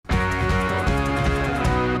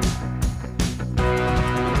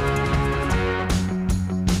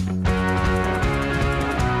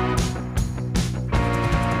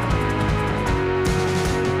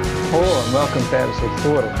welcome to episode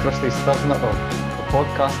 4 of Krusty's Third Nipple. The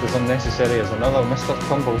podcast is unnecessary as another Mr.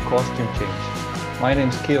 Tumble costume change. My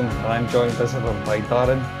name's Kieran and I'm joined this ever by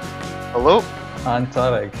Darren. Hello. And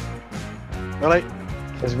Tarig. Alright.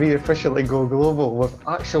 As we officially go global with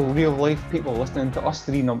actual real life people listening to us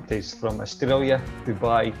three numpties from Australia,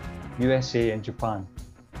 Dubai, USA and Japan.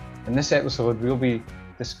 In this episode we'll be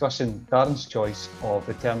discussing Darren's choice of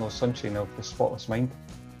Eternal Sunshine of the Spotless Mind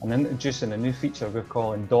and introducing a new feature we're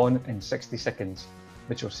calling Dawn in 60 Seconds,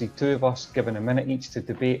 which will see two of us given a minute each to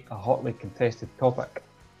debate a hotly contested topic.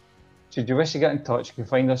 Should you wish to get in touch, you can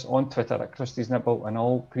find us on Twitter at Krusty's Nipple, and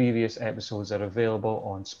all previous episodes are available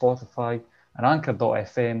on Spotify and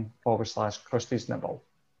anchor.fm/Krusty's Nipple.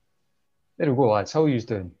 There we go, lads. How are you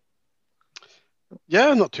doing?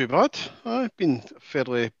 Yeah, not too bad. I've been a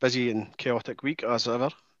fairly busy and chaotic week as ever.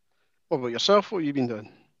 What about yourself? What have you been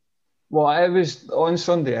doing? Well, it was on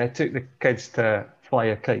Sunday. I took the kids to fly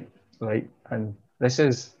a kite, right? And this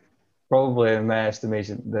is probably, in my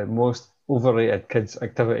estimation, the most overrated kids'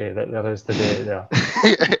 activity that there is today there.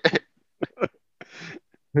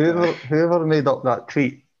 whoever made up that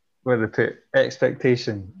tweet where they put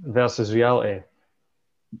expectation versus reality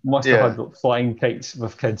must have had flying kites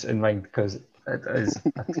with kids in mind, because it is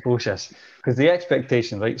atrocious. Because the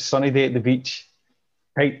expectation, right? Sunny day at the beach,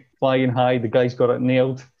 kite flying high, the guy's got it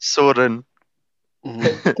nailed. Soaring.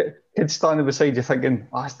 Kids standing beside you thinking,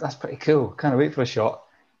 oh, that's pretty cool. Can't wait for a shot.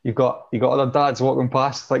 You've got other dads walking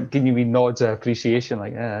past, like giving you nods of appreciation,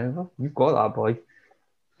 like, yeah, well, you've got that, boy.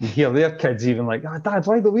 You hear their kids even like, Dad,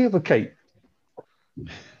 why don't we have a kite?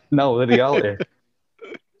 No, the reality.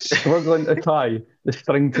 Struggling to tie the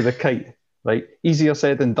string to the kite. Like, easier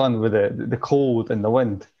said than done with the cold and the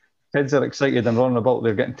wind. Kids are excited and running about.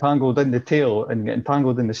 They're getting tangled in the tail and getting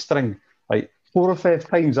tangled in the string. Like 4 or 5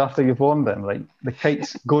 times after you've warned them, like the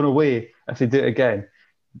kite's going away if they do it again.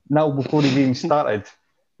 Now, before you've even started,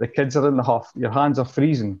 the kids are in the huff. Your hands are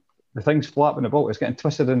freezing. The thing's flapping about. It's getting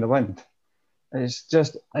twisted in the wind. It's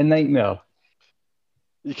just a nightmare.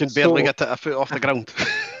 You can barely get a foot off the ground.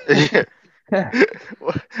 Yeah.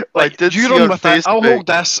 Like, you run with it, I'll hold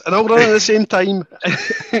this, and I'll run at the same time.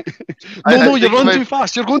 No, you're running too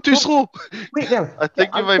fast. You're going too slow. Wait there. I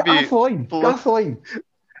think you might be. Get off the line.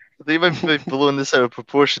 I think you might be blowing this out of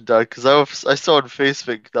proportion, Dad, because I saw on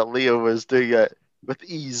Facebook that Leah was doing it with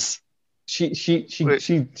ease. She got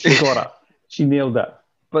it. She nailed it.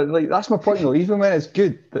 But like, that's my point though. Even when it's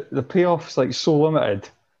good, the payoff's like so limited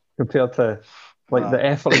compared to like the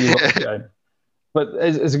effort you put in. But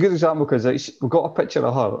it's a good example because we got a picture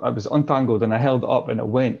of her. I was untangled and I held it up and it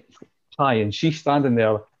went high, and she's standing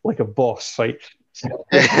there like a boss, right?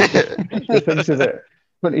 The thing's about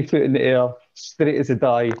 20 foot in the air, straight as a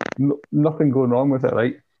die, nothing going wrong with it,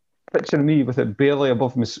 right? Picture me with it barely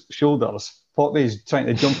above my shoulders. Poppy's trying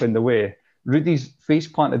to jump in the way. Rudy's face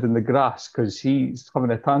planted in the grass because he's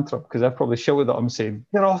having a tantrum because I probably shouted at him saying,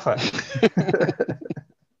 "Get off it."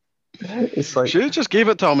 It's like, should have just gave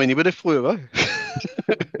it to him and he would have flew away.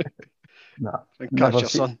 Nah, catch your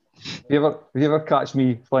son. If you ever catch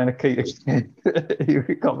me flying a kite again, you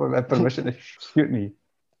come with my permission to shoot me.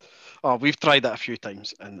 Oh, we've tried that a few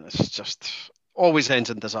times and it's just always ends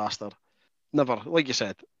in disaster. Never, like you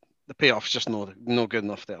said, the payoff's just no good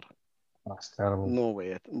enough there. That's terrible. No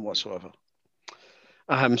way whatsoever.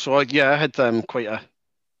 So yeah, I had quite a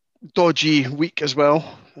dodgy week as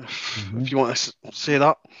well, if you want to say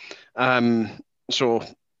that. So,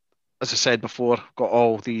 as I said before, got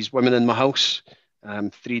all these women in my house,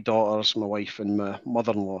 3 daughters, my wife and my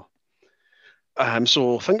mother-in-law.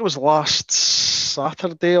 So I think it was last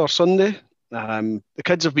Saturday or Sunday. The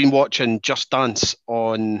kids have been watching Just Dance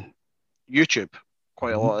on YouTube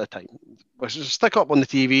quite a lot of the time. Which is stick up on the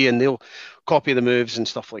TV and they'll copy the moves and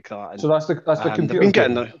stuff like that. And, so that's the computer they've been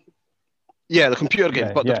getting game. The computer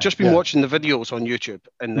game, but they've just been watching the videos on YouTube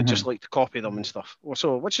and they just like to copy them and stuff.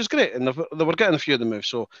 So, which is great, and they were getting a few of the moves.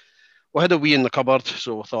 So we had a wee in the cupboard,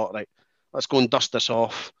 so we thought, right, let's go and dust this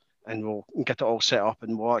off and we'll get it all set up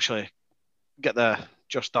and we'll actually get the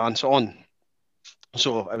Just Dance on.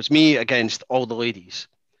 So it was me against all the ladies.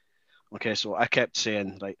 Okay, so I kept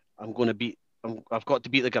saying, right, I've got to beat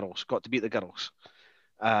the girls,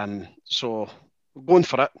 So we're going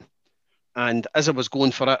for it. And as I was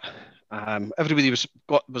going for it, everybody was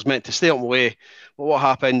meant to stay out of my way. But what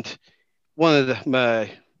happened? One of the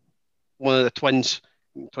twin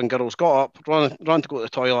girls got up, ran to go to the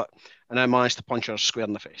toilet, and I managed to punch her square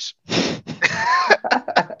in the face.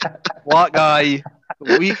 Black guy,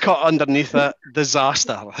 wee cut underneath it,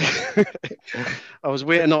 disaster. I was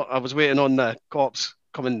waiting on the cops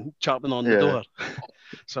coming chapping on the door.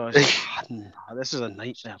 So I was like, this is a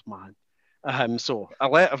nightmare, man. So I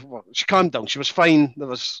let her. Well, she calmed down. She was fine. There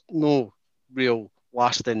was no real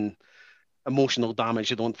lasting emotional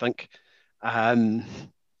damage, I don't think. And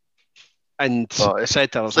Oh, I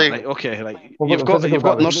said to her, I was so- like, right, okay, like What about the you've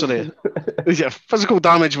physical got damage? nursery. Yeah, physical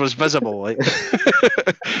damage was visible, like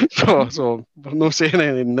so we're not saying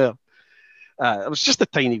anything there. It was just a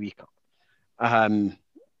tiny wee cut.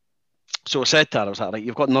 So I said to her, I was like, right,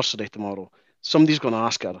 you've got nursery tomorrow. Somebody's going to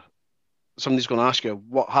ask her. Somebody's going to ask you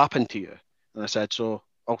what happened to you. And I said, so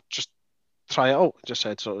I'll just try it out. I just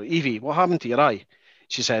said, so Evie, what happened to your eye?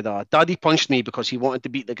 She said, Daddy punched me because he wanted to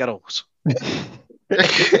beat the girls. I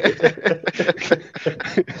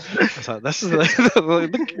was like, this is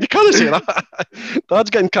you can't say that. Dad's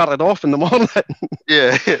getting carted off in the morning.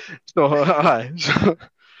 yeah, So, so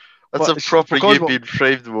that's but a proper because you being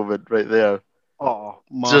framed moment right there. Just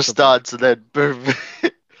massively. dance and then boom.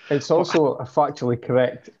 It's also a factually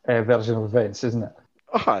correct version of events, isn't it?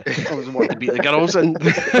 I was wanting to beat the girls and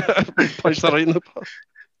punched her right in the butt.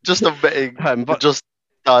 Just admitting the But just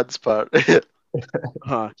dance part.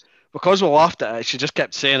 because we laughed at it, she just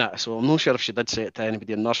kept saying it. So I'm not sure if she did say it to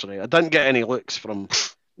anybody in nursery. I didn't get any looks from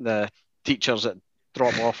the teachers at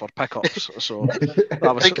drop off or pickups. So that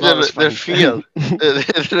I was think that was they're fine. fear.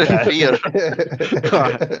 They're fear.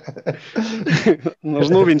 There's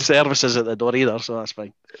no been services at the door either, so that's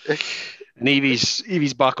fine. And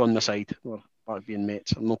Evie's back on the side. We're back being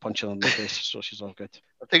mates. I'm not punching her in the face, so she's all good.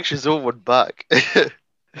 I think she's on one back.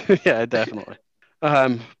 Yeah, definitely.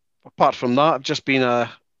 Apart from that, I've just been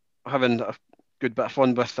having a good bit of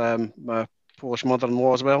fun with my Polish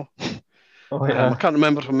mother-in-law as well. Oh, yeah. I can't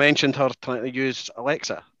remember if I mentioned her trying to use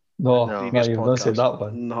Alexa. No, No. no, you've not said that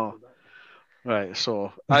one. No. Right,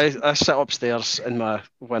 so I sit upstairs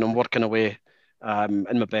when I'm working away in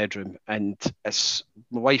my bedroom, and it's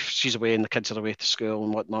my wife, she's away and the kids are away to school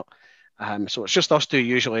and whatnot. So it's just us two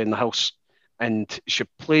usually in the house, and she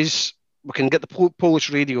plays. We can get the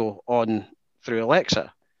Polish radio on through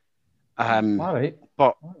Alexa. All right.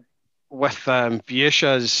 But with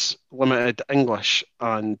Viesha's limited English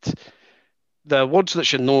and the words that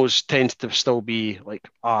she knows tend to still be like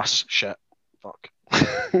ass, shit, fuck.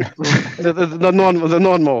 the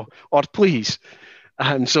normal, or please.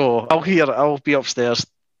 So I'll be upstairs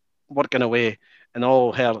working away, and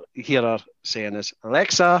all hear her saying is,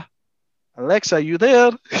 Alexa, Alexa, you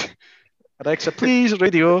there? Alexa, please,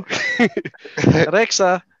 radio.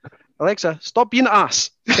 Alexa, stop being ass.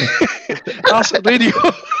 Ass, radio.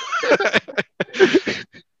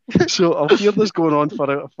 So I'll hear this going on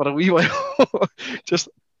for a wee while, just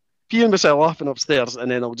peeing myself laughing upstairs,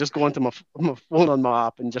 and then I'll just go onto my phone on my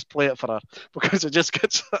app and just play it for her because it just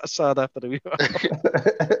gets sad after a wee while.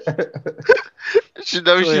 She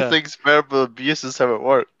knows So, she yeah. thinks verbal abuse is how it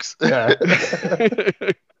works. Yeah.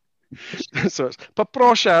 So it's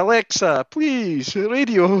Paprosha, Alexa, please,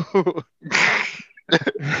 radio.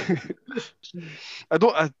 I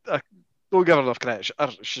don't give her enough credit.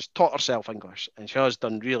 She's taught herself English and she has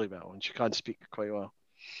done really well, and she can speak quite well.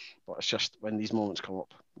 But it's just when these moments come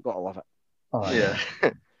up, you've got to love it. Oh, Yeah.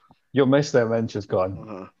 You'll miss them when she's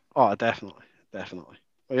gone. Oh, definitely.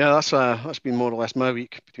 Well, yeah, that's been more or less my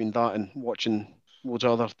week between that and watching loads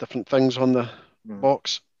of other different things on the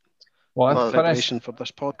box. Well, Well, I finished. Preparation for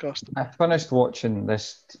this podcast. I finished watching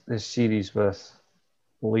this series with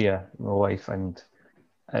Leah, my wife, and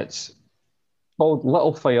it's called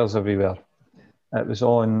Little Fires Everywhere. It was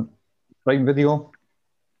on Prime Video,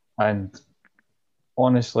 and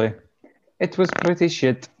honestly, it was pretty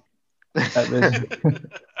shit. It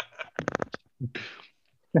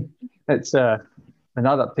was. It's an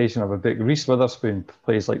adaptation of a book. Reese Witherspoon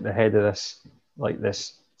plays like the head of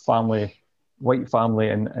this family, white family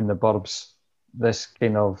in the burbs. This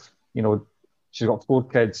kind of, she's got 4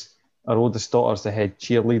 kids. Her oldest daughter's the head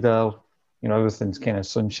cheerleader. Everything's kind of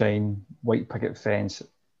sunshine, white picket fence,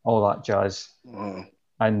 all that jazz. Oh.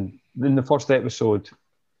 And then the first episode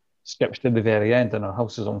skips to the very end, and her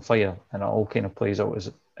house is on fire, and it all kind of plays out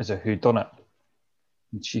as a whodunit.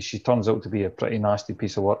 And she turns out to be a pretty nasty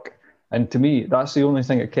piece of work. And to me, that's the only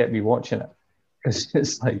thing that kept me watching it, because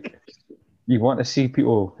it's like you want to see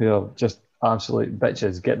people who are just absolute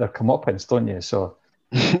bitches get their comeuppance, don't you? So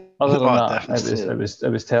other than that,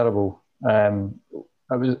 it was terrible.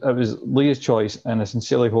 It was Leah's choice, and I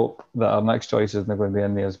sincerely hope that our next choice isn't going to be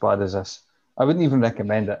any as bad as this. I wouldn't even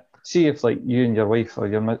recommend it. See if like you and your wife or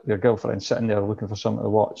your girlfriend sitting there looking for something to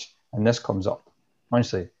watch, and this comes up.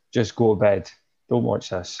 Honestly, just go to bed. Don't watch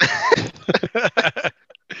this.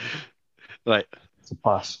 Right. It's a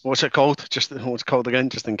pass. What's it called? What's it called again,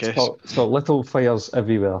 just in case? So Little Fires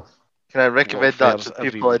Everywhere. Can I recommend that to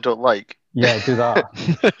people I don't like? Yeah, do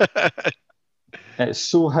that. It's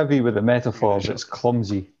so heavy with the metaphors, it's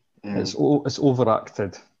clumsy. It's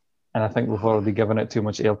overacted, and I think we've already given it too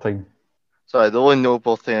much airtime. Sorry, the only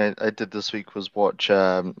notable thing I did this week was watch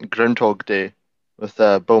Groundhog Day with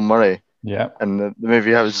Bill Murray. Yeah. And the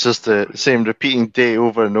movie was just the same repeating day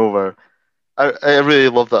over and over. I really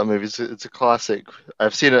love that movie. It's a classic.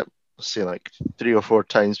 I've seen it like 3 or 4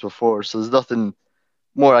 times before, so there's nothing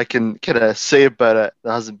more I can kind of say about it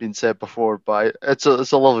that hasn't been said before. But it's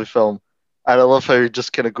a lovely film, and I love how it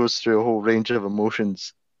just kind of goes through a whole range of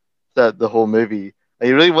emotions that the whole movie. And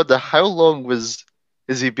you really wonder how long has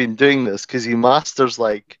he been doing this, because he masters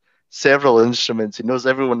like several instruments. He knows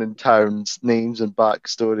everyone in town's names and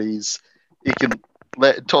backstories. He can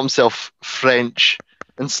taught himself French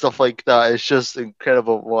and stuff like that. It's just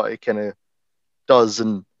incredible what he kind of does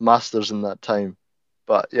and masters in that time.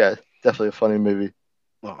 But yeah, definitely a funny movie.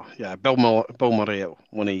 Oh yeah, Bill Murray at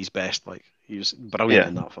one of his best. Like he was brilliant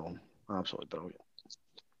in that film. Absolutely brilliant.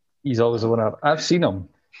 He's always a winner. I've seen him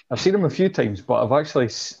a few times, but I've actually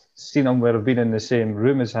seen him where I've been in the same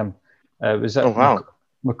room as him. It was at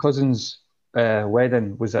my cousin's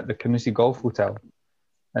wedding was at the Canusi Golf Hotel.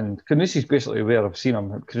 And Canusi's basically where I've seen him.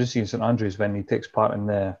 Canusi in St Andrews, when he takes part in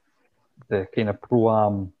the kind of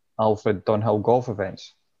pro-am Alfred Dunhill golf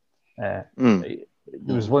events. There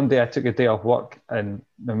was one day I took a day off work and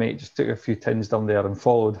my mate just took a few tins down there and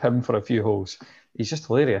followed him for a few holes. He's just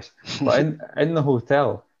hilarious. But in the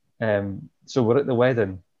hotel, so we're at the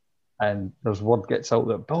wedding and there's word gets out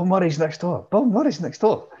that Bill Murray's next door. Bill Murray's next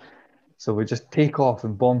door. So we just take off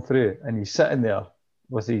and bomb through, and he's sitting there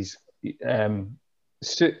with his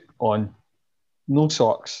suit on, no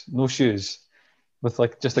socks, no shoes, with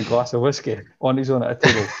like just a glass of whiskey on his own at a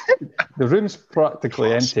table. The room's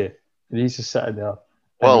practically empty, and he's just sitting there.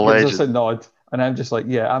 Well, he gives us a nod, and I'm just like,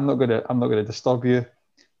 yeah, I'm not gonna disturb you.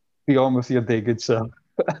 Be on with your day, good sir.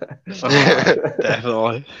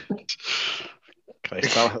 Definitely.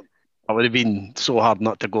 Christ, that would have been so hard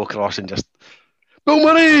not to go across and just Bill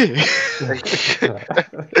Murray.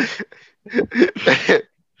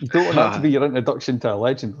 You don't want that to be your introduction to a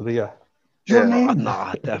legend, do you? Your name?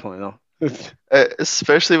 Nah, definitely not.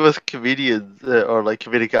 Especially with comedians or like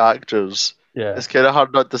comedic actors, it's kind of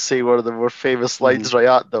hard not to say one of the more famous lines right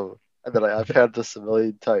at them. And they're like, I've heard this a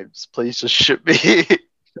million times. Please just shoot me.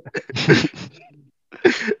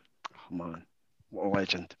 Oh, man, what a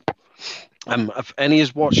legend. Have any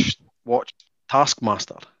has watched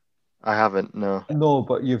Taskmaster? I haven't, no. No,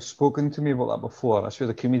 but you've spoken to me about that before. That's where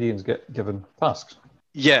the comedians get given tasks.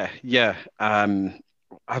 Yeah.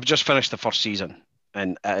 I've just finished the first season,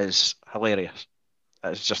 and it is hilarious.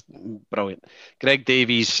 It's just brilliant. Greg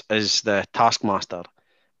Davies is the Taskmaster,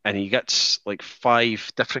 and he gets like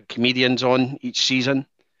 5 different comedians on each season,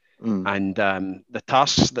 and the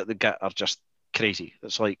tasks that they get are just crazy.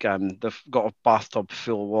 It's like they've got a bathtub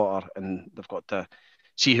full of water, and they've got to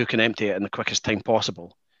see who can empty it in the quickest time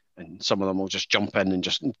possible. And some of them will just jump in and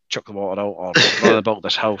just chuck the water out, or run about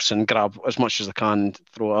this house and grab as much as they can and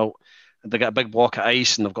throw it out. And they get a big block of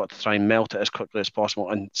ice and they've got to try and melt it as quickly as possible.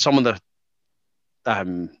 And some of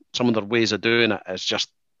their ways of doing it is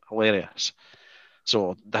just hilarious.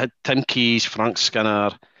 So they had Tim Keyes, Frank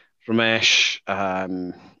Skinner, Romesh.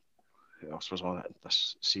 Who else was on it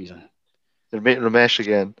this season? They're making Romesh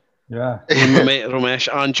again. Yeah. Romesh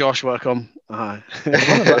and Josh Wickham. A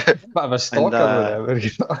bit of a stalker.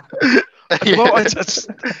 Well,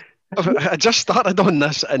 I just started on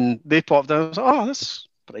this and they popped down. I was like, oh, that's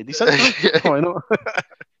pretty decent. Why not?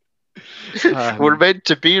 We're meant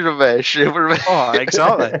to be Romesh. Oh,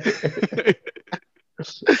 exactly.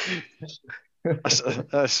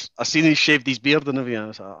 I seen he shaved his beard and everything. I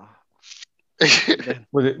was like, oh.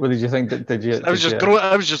 What did you think? Did you? I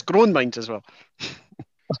was just growing mine as well.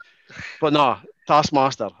 But no,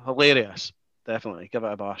 Taskmaster, hilarious. Definitely, give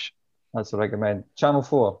it a bash. That's a recommend. Channel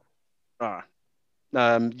 4.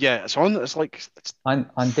 Yeah, it's on. It's like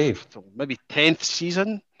and Dave. Maybe 10th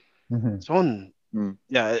season. Mm-hmm. It's on.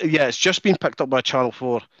 Yeah. It's just been picked up by Channel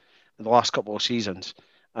 4 in the last couple of seasons.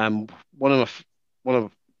 One of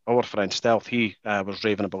our friends, Stealth, he was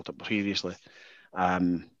raving about it previously,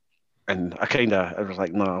 and I was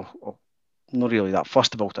like, no, I'm not really that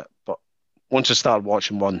fussed about it. But once I started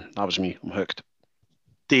watching one, that was me. I'm hooked.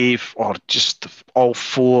 Dave, or just all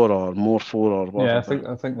 4 or more 4 or whatever.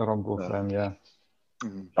 Yeah, I think they're on both of them. Yeah.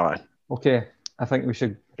 Aye. Okay, I think we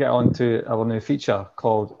should get on to our new feature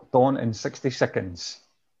called Dawn in 60 Seconds.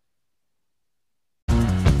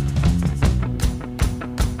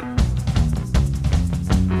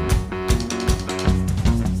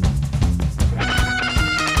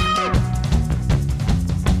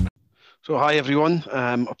 So So hi everyone.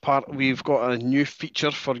 We've got a new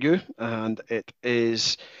feature for you, and it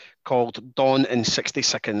is called Dawn in 60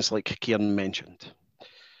 Seconds, like Kieran mentioned.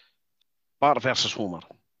 Bart versus Homer,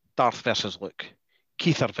 Darth versus Luke,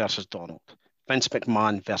 Keither versus Donald, Vince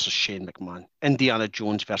McMahon versus Shane McMahon, Indiana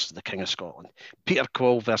Jones versus the King of Scotland, Peter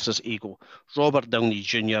Quill versus Eagle, Robert Downey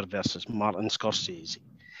Jr. versus Martin Scorsese.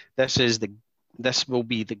 This will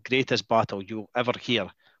be the greatest battle you'll ever hear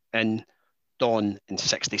in Dawn in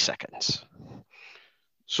 60 Seconds.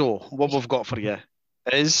 So what we've got for you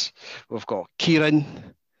is we've got Kieran,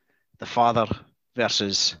 the father,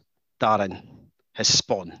 versus Darren, his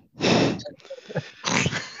spawn.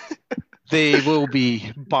 They will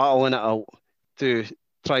be battling it out to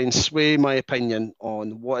try and sway my opinion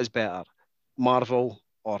on what is better, Marvel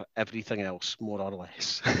or everything else, more or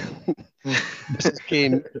less. This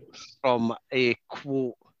came from a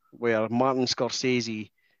quote where Martin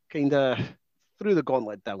Scorsese kind of threw the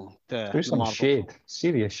gauntlet down to Through some Marvel. shade,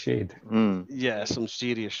 serious shade. Yeah, some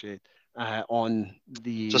serious shade on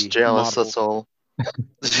the Just jealous, Marvel that's all.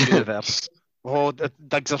 universe. Oh, the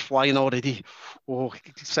digs are flying already. Oh,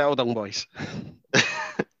 settle down, boys.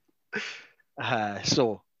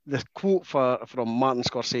 So the quote from Martin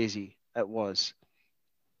Scorsese, it was,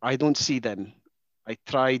 "I don't see them. I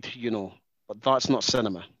tried, but that's not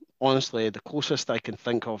cinema. Honestly, the closest I can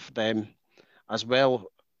think of them, as well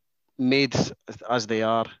made as they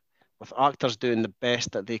are, with actors doing the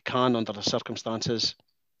best that they can under the circumstances,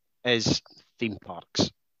 is theme parks.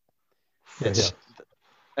 It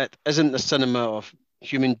isn't the cinema of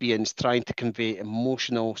human beings trying to convey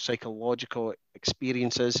emotional, psychological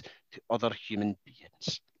experiences to other human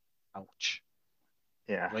beings." Ouch.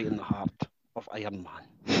 Yeah. Right in the heart of Iron Man.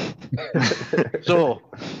 So,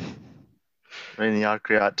 Right in the arc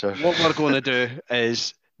reactor. what we're going to do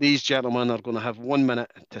is these gentlemen are going to have 1 minute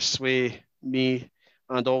to sway me,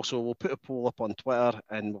 and also we'll put a poll up on Twitter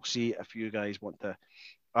and we'll see if you guys want to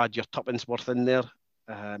add your tuppence worth in there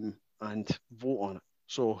and vote on it.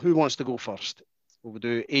 So who wants to go first? Will we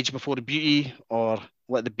do Age Before the Beauty or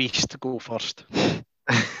let the Beast go first?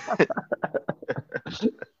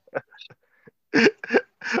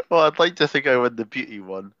 Well, I'd like to think I win the beauty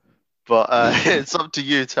one, but it's up to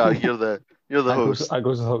you, Tarig. You're the host. I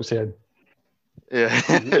goes without saying. Yeah.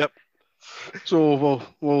 Yep. So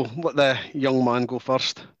we'll let the young man go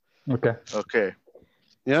first. Okay. Okay.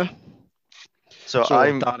 Yeah. So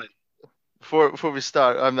Darren. Before we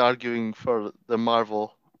start, I'm arguing for the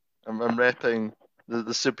Marvel. I'm repping the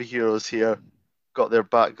superheroes here. Got their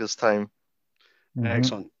back this time.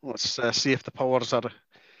 Excellent. Let's see if the powers are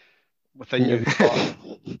within you.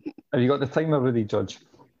 Have you got the timer ready, Judge?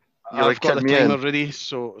 I've got the timer ready.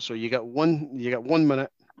 So you get 1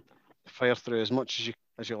 minute to fire through as much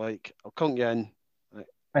as you like. I'll count you in. Right.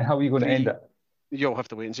 And how are you going to end it? You'll have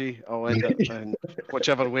to wait and see. I'll end it in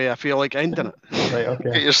whichever way I feel like ending it. Right,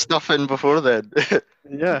 okay. Get your stuff in before then.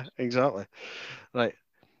 Yeah, exactly. Right.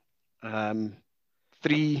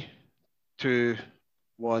 3, 2,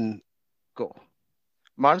 1, go.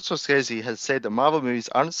 Martin Scorsese has said that Marvel movies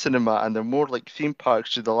aren't cinema and they're more like theme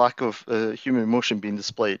parks due to the lack of human emotion being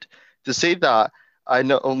displayed. To say that, I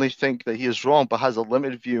not only think that he is wrong, but has a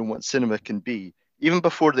limited view on what cinema can be. Even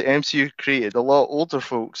before the MCU created, a lot of older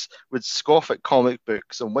folks would scoff at comic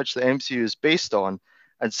books on which the MCU is based on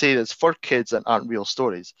and say that it's for kids and aren't real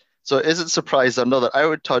stories. So it isn't surprised that another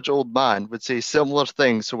out-of-touch old man would say similar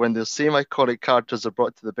things so when the same iconic characters are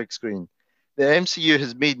brought to the big screen. The MCU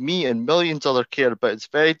has made me and millions others care about its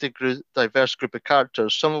very diverse group of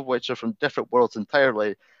characters, some of which are from different worlds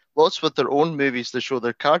entirely, lots with their own movies to show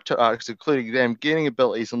their character arcs, including them gaining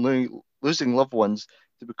abilities and losing loved ones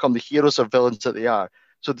to become the heroes or villains that they are.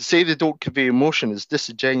 So to say they don't convey emotion is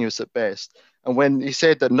disingenuous at best. And when he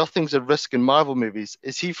said that nothing's at risk in Marvel movies,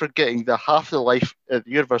 is he forgetting that half the life of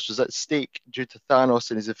the universe was at stake due to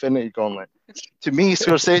Thanos and his Infinity Gauntlet? To me,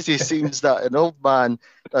 Scorsese seems that an old man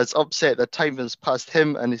that's upset that time has passed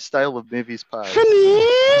him and his style of movies past.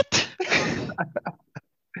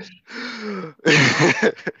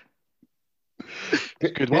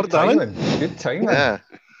 Good work, Darren. Good timing. Yeah.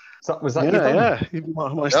 So, was that your turn?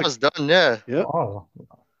 That was done, yeah. Yep. Oh,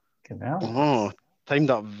 okay, now. Oh,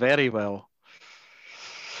 timed up very well.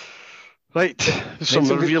 Right, some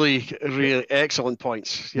really, really excellent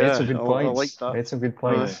points. Yeah, some good points. I like that. Made some good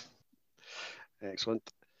points. Excellent.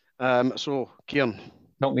 So, Kieran.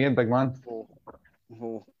 Count me in, big man.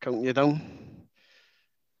 We'll count you down.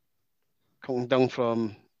 Counting down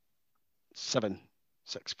from 7,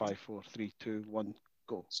 6, 5, 4, 3, 2, 1,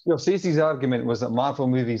 go. Scorsese's argument was that Marvel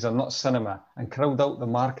movies are not cinema and crowd out the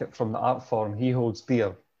market from the art form he holds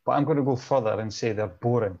dear. But I'm going to go further and say they're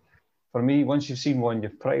boring. For me, once you've seen one,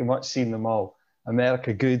 you've pretty much seen them all.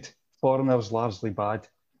 America good, foreigners largely bad.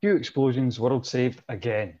 Few explosions, world saved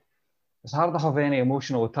again. It's hard to have any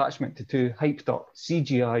emotional attachment to two hyped up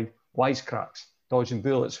CGI wisecracks dodging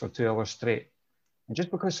bullets for 2 hours straight. And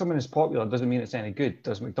just because someone is popular doesn't mean it's any good.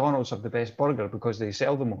 Does McDonald's have the best burger because they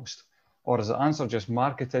sell the most? Or is the answer just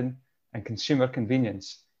marketing and consumer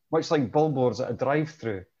convenience? Much like billboards at a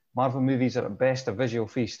drive-through, Marvel movies are at best a visual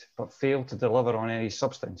feast, but fail to deliver on any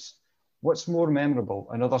substance. What's more memorable,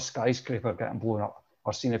 another skyscraper getting blown up,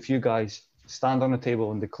 or seeing a few guys stand on a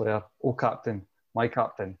table and declare, "Oh, Captain, my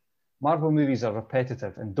Captain"? Marvel movies are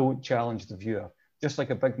repetitive and don't challenge the viewer. Just like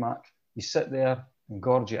a Big Mac, you sit there and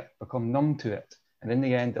gorge it, become numb to it, and in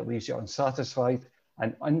the end, it leaves you unsatisfied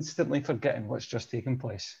and instantly forgetting what's just taken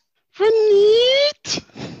place. Neat.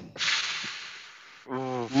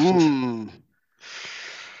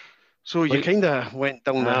 So you Right. kind of went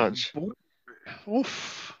down the Ouch. boat.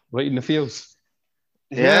 Oof. Right in the fields.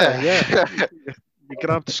 Yeah. You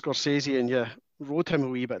grabbed Scorsese and you rode him a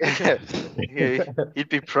wee bit, did you? He'd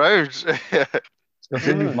be proud.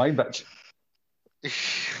 Scorsese's my bitch.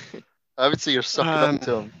 I would say you're sucking up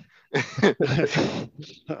to him.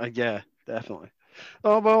 Yeah, definitely.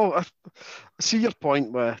 Oh well, I see your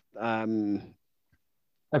point with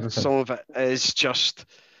Everything. some of it is just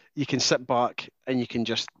you can sit back and you can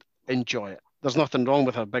just enjoy it. There's nothing wrong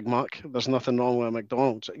with a Big Mac. There's nothing wrong with a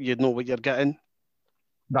McDonald's. You know what you're getting.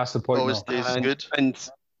 That's the point. Always now. tastes good.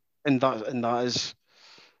 And that's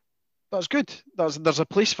good. There's a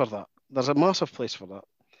place for that. There's a massive place for that.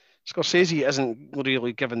 Scorsese isn't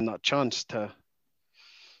really given that chance to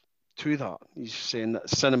that. He's saying that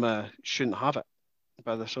cinema shouldn't have it,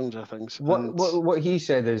 by the sounds of things. What he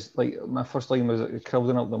said is, like, my first line was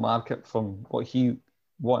crowding up the market from what he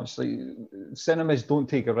wants. Like, cinemas don't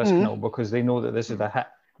take a risk now because they know that this is a hit.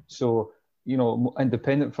 So, you know,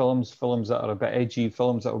 independent films that are a bit edgy,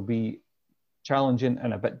 films that will be challenging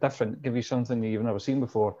and a bit different, give you something that you've never seen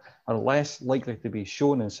before, are less likely to be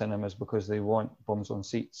shown in cinemas because they want bums on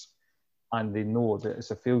seats. And they know that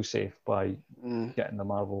it's a fail-safe by getting the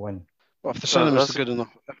Marvel win. Well, if the cinema's good enough,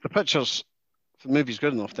 if the movie's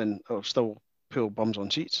good enough, then it'll still pull bums on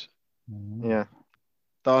seats. Yeah.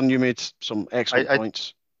 Darren, you made some excellent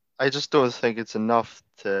points. I just don't think it's enough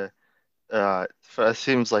to. It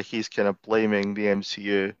seems like he's kind of blaming the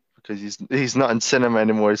MCU because he's not in cinema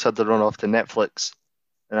anymore. He's had to run off to Netflix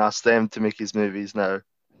and ask them to make his movies now.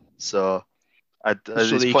 So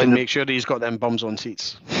he can make sure he's got them bums on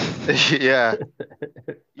seats. Yeah.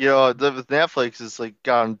 You know, with Netflix, it's like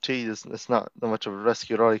guaranteed. It's not much of a risk.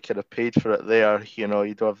 You're already kind of paid for it there. You know,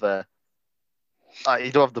 you don't have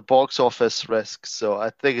the box office risk. So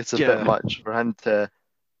I think it's a bit much for him to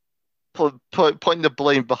point the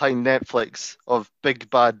blame behind Netflix of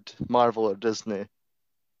big bad Marvel or Disney.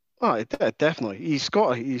 Oh, definitely. They've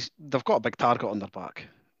got a big target on their back.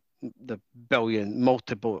 The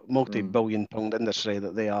multi-billion pound industry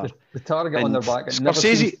that they are. The target on their back.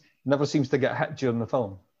 Scorsese never seems to get hit during the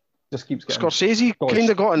film. Just keeps getting. Scorsese kind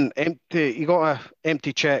of got an empty. He got an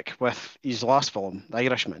empty check with his last film, The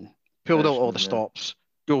Irishman. Pulled out all the stops.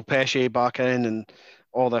 Joe Pesci back in and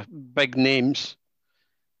all the big names,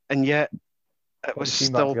 and yet it was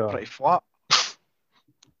still pretty flat.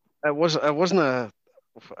 It wasn't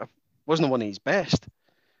one of his best. It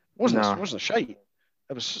wasn't a shite.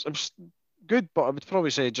 It was good, but I would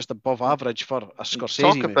probably say just above average for a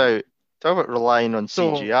Scorsese movie. Talk about relying on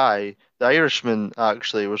CGI. The Irishman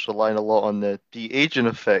actually was relying a lot on the de-aging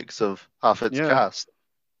effects of half its cast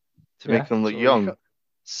to make them look young.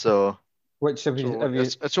 So, it's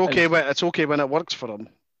okay when it works for them,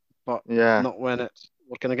 but not when it's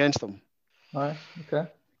working against them. Right. Okay.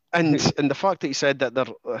 And the fact that he said that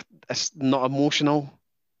it's not emotional.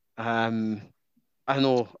 I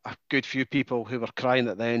know a good few people who were crying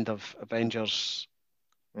at the end of Avengers.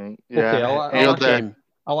 Yeah. Okay,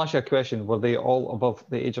 I'll ask you a question. Were they all above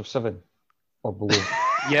the age of 7 or below?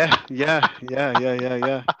 Yeah.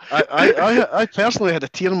 I personally had a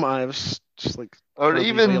tear in my eye. I was just like, or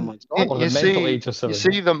even you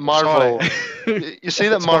see that Marvel, you see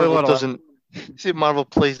that Marvel doesn't. You see, Marvel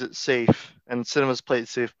plays it safe, and cinemas play it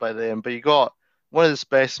safe by them. But you got one of the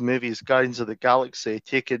best movies, Guardians of the Galaxy,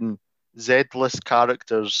 taking Z-list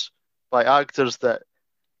characters by actors that,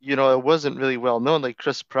 you know, it wasn't really well known, like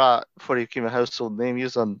Chris Pratt before he became a household name. He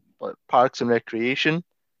was on Parks and Recreation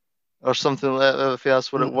or something like that, if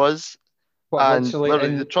that's what it was. And literally,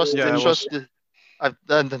 I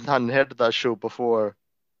hadn't heard of that show before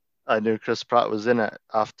I knew Chris Pratt was in it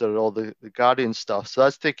after all the Guardian stuff. So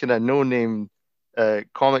that's taking a no-name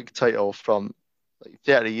comic title from like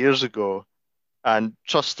 30 years ago and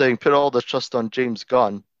put all the trust on James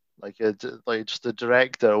Gunn. like just the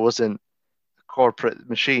director wasn't a corporate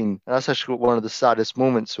machine. And that's actually one of the saddest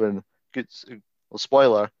moments when well,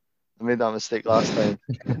 spoiler, I made that mistake last time.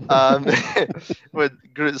 When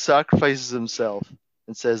Groot sacrifices himself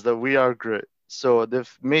and says that we are Groot. So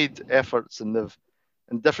they've made efforts and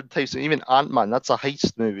different types of, even Ant-Man, that's a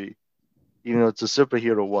heist movie, even though it's a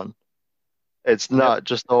superhero one. It's not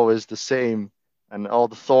just always the same, and all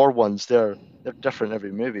the Thor ones, they're different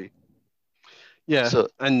every movie. Yeah, So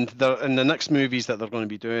and in the next movies that they're going to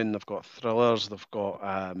be doing, they've got thrillers, they've got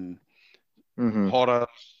horror.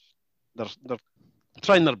 They're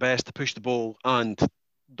trying their best to push the ball and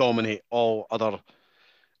dominate all other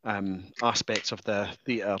aspects of the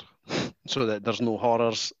theatre, so that there's no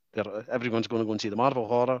horrors. Everyone's going to go and see the Marvel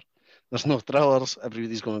horror. There's no thrillers.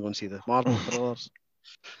 Everybody's going to go and see the Marvel thrillers.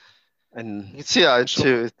 And you can see that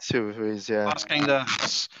so two ways, yeah. that's kind of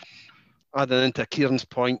adding into Kieran's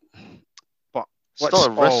point. But Still a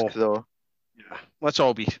risk, though. Yeah, let's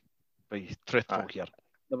all be truthful here.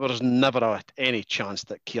 There was never any chance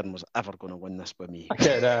that Kieran was ever going to win this with me.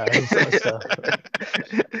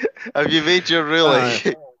 Have you made your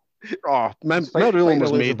ruling? My ruling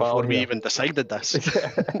was made before we even decided this.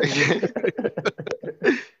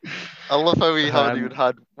 I love how we haven't even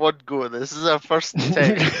had one go at this. This is our first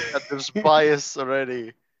take, and there's bias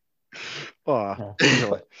already. All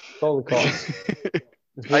the costs.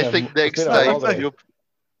 I think next time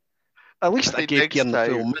at least I gave Kieran the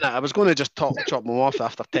full minute. I was going to just chop him off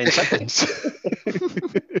after 10 seconds.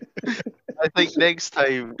 I think next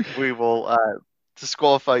time we will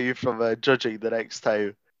disqualify you from judging the next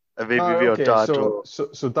time. And maybe your dad will... So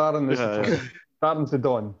Darren is Darren's the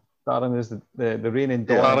Don. Darren is the reigning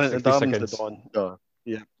Don. Darren's the Don. Oh.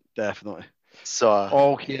 Yeah, definitely. So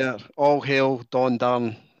all hail Don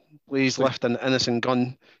Darren. Please lift an innocent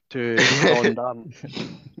gun to Don Darren.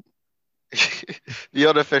 The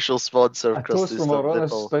unofficial sponsor of Christie's from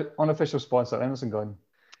our unofficial sponsor, Innocent Gun.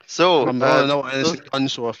 So I'm running out of Innocent Gun,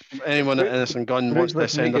 so if anyone at Innocent Gun wants to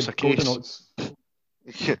send us a case.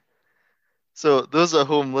 So those at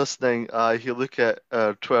home listening, you look at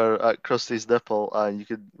Twitter at Krusty's Nipple, and you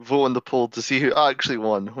can vote on the poll to see who actually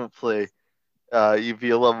won. Hopefully, you'd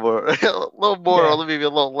be a little more, or maybe a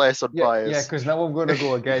little less unbiased. Yeah, because now I'm going to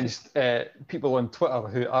go against people on Twitter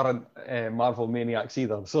who aren't Marvel maniacs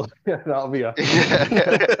either. So that'll be a.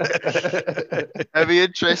 It'd be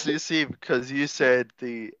interesting to see, because you said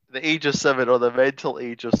the age of 7 or the mental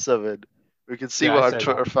age of 7. We can see what our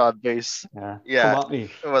Twitter fan base. Yeah.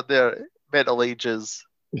 What their mental ages.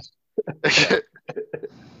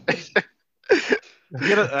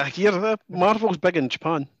 Here, Marvel's big in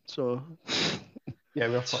Japan, so yeah,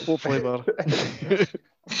 we're hopefully we're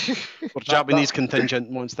Japanese contingent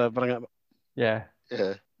wants to bring it. Yeah.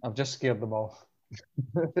 I've just scared them off.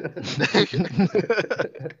 All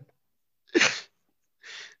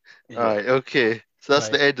right, okay. So that's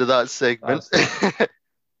the end of that segment.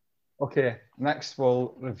 Okay, next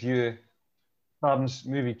we'll review Darren's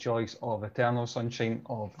movie choice of Eternal Sunshine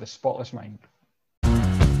of the Spotless Mind.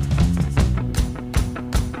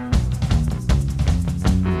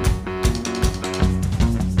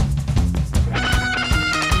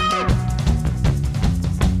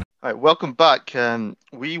 All right, welcome back.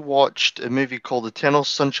 We watched a movie called Eternal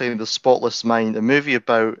Sunshine of the Spotless Mind, a movie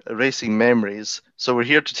about erasing memories. So we're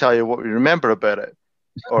here to tell you what we remember about it.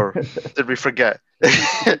 Or did we forget?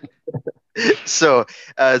 So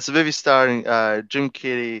it's a movie starring Jim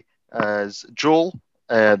Carrey as Joel,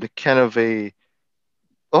 the kind of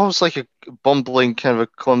almost like a bumbling, kind of a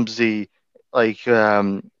clumsy, like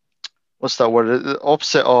what's that word? The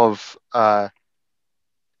opposite of I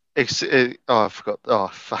forgot.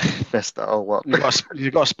 Oh, I messed that all up.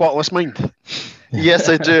 You got a spotless mind. Yes,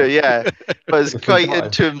 I do. Yeah, but it's quite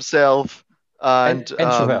into himself and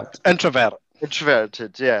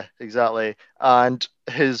Introverted, yeah, exactly. And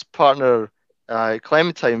his partner,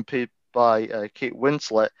 Clementine, played by Kate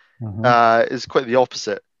Winslet, is quite the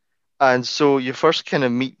opposite. And so you first kind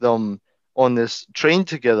of meet them on this train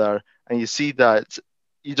together, and you see that,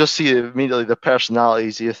 you just see immediately the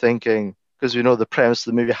personalities. You're thinking, because we know the premise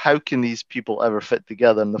of the movie, how can these people ever fit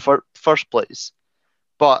together in the first place?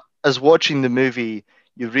 But as watching the movie,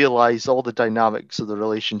 you realize all the dynamics of the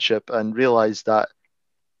relationship and realize that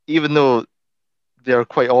even though they're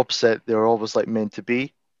quite opposite, they're always like meant to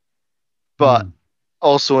be. But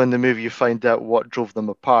also in the movie, you find out what drove them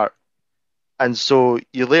apart. And so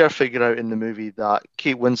you later figure out in the movie that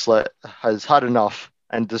Kate Winslet has had enough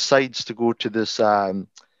and decides to go to this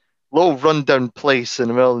little rundown place in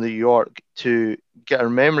the middle of New York to get her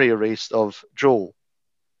memory erased of Joel.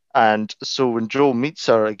 And so when Joel meets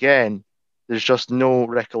her again, there's just no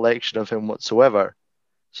recollection of him whatsoever.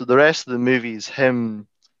 So the rest of the movie is him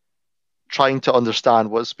trying to understand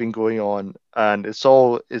what's been going on, and it's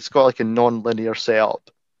got like a non-linear setup,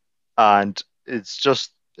 and it's a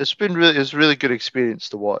really good experience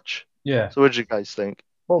to watch. Yeah. So what did you guys think?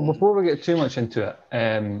 Well, before we get too much into it,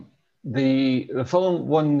 the film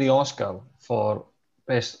won the Oscar for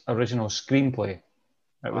Best Original Screenplay.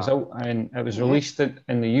 It was out and it was released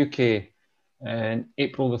in the UK in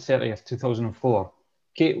April the 30th, 2004.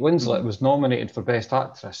 Kate Winslet was nominated for Best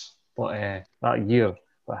Actress that year,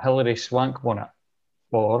 but Hilary Swank won it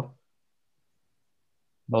for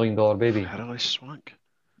 $1 Million Baby. Hilary Swank.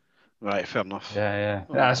 Right, fair enough. Yeah.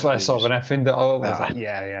 That's what I saw when I found it all. I was like,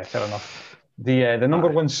 yeah, fair enough. The number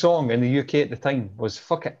one song in the UK at the time was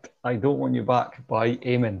 "Fuck It, I Don't Want You Back" by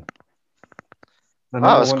Eamon.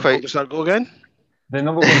 How does that go again? The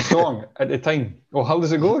number one song at the time. Oh, how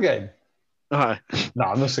does it go again? Aye. No,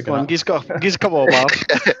 I'm not singing that. He's got a couple of bars.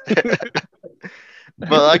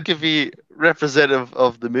 But that could be representative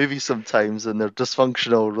of the movie sometimes and their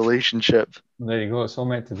dysfunctional relationship. There you go. It's all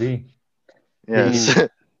meant to be. Yes.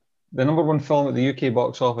 The number one film at the UK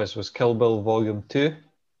box office was Kill Bill Volume 2.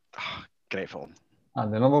 Great film.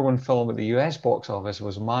 And the number one film at the US box office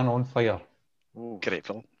was Man on Fire. Great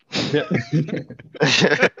film. Yeah.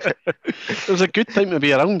 It was a good time to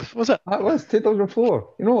be around, was it? That was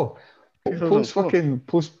 2004. You know,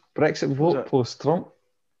 post-Brexit vote, post-Trump.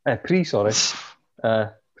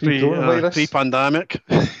 Pre-coronavirus. Pre-pandemic.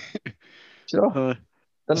 Sure.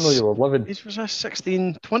 Didn't know you were living. This was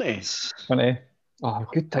 16, 20. 20. Oh,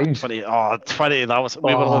 good times. 20. Oh, 20. That was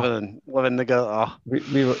we were living together.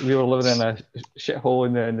 We were living in a shithole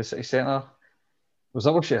in the city centre. It was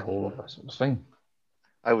our shithole. It was fine.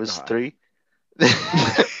 I was 3. 2,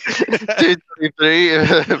 3,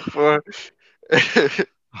 4.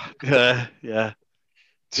 Yeah.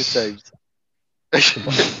 Good times.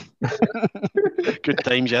 Good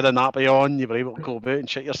times. You had a nappy on. You were able to go about and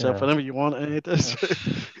shit yourself whenever you wanted. That's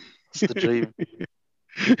the dream.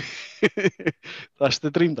 That's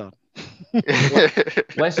the dream, Dan.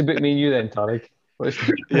 Less about me and you then, Tarig.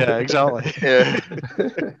 Yeah, exactly. Yeah.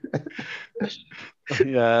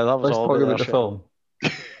 Yeah, that was Let's all talk about the shit. film.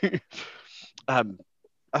 I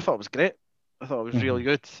thought it was great. I thought it was really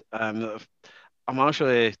good. I'm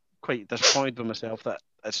actually quite disappointed with myself that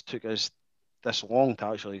it's took us this long to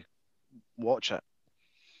actually watch it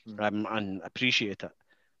and appreciate it.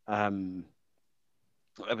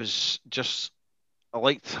 It was just, I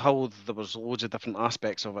liked how there was loads of different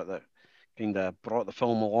aspects of it that kind of brought the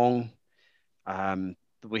film along.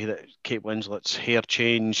 The way that Kate Winslet's hair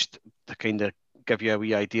changed to kind of give you a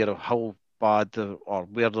wee idea of how bad or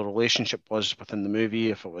where the relationship was within the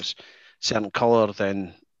movie. If it was certain colour,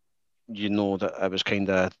 then you know that it was kind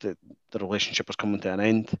of the relationship was coming to an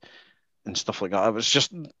end and stuff like that. It was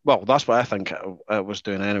just, well, that's what I think it was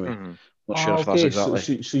doing anyway. Not sure if that's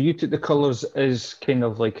exactly. So you took the colours as kind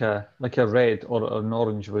of like a red or an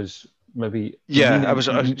orange was maybe. Yeah,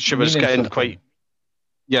 she was getting quite.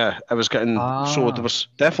 Yeah, I was getting so there was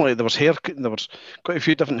hair, there was quite a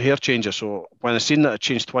few different hair changes. So when I seen that it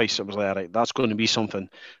changed twice, it was like, all right, that's going to be something,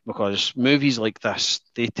 because movies like this,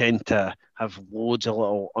 they tend to have loads of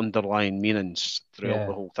little underlying meanings throughout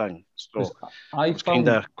the whole thing. So I was kind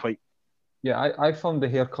of quite. Yeah, I found the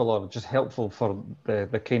hair colour just helpful for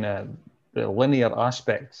the kind of the linear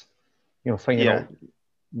aspect, finding out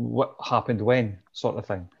what happened when, sort of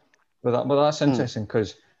thing. But that's interesting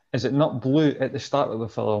because. Is it not blue at the start of the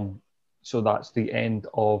film? So that's the end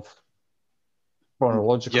of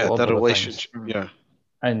chronological order the relationship. Yeah.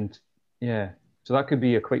 And so that could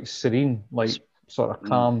be a quite serene, like sort of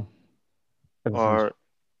calm. Or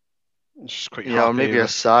just quite or maybe a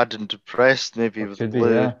sad and depressed, maybe with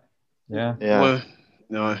blue. Yeah. Blue,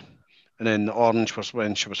 no. And then the orange was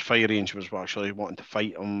when she was fiery and she was actually wanting to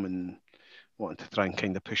fight him and wanting to try and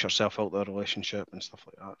kind of push herself out of the relationship and stuff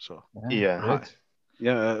like that. So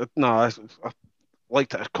Yeah, no, I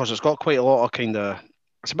liked it because it's got quite a lot of kind of.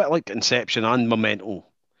 It's a bit like Inception and Memento.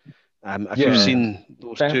 If you've seen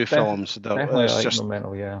those two films, definitely it's like just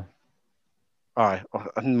Memento, yeah. Aye,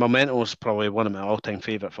 and Memento is probably one of my all-time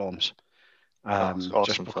favourite films. Awesome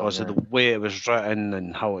just because film, of the way it was written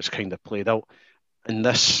and how it's kind of played out. And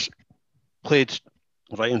this played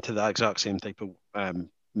right into the exact same type of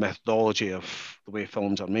methodology of the way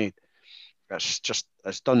films are made.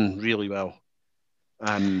 It's done really well.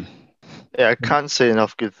 I can't say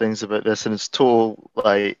enough good things about this, and it's total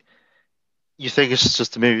like you think it's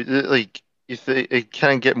just a movie. Like it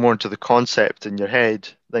can't get more into the concept in your head.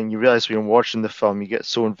 Then you realize when you're watching the film, you get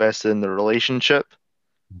so invested in the relationship,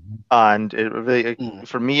 and it really,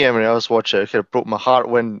 for me, when I was watching it, kind of broke my heart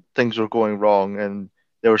when things were going wrong and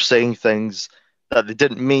they were saying things that they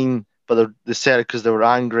didn't mean, but they said it because they were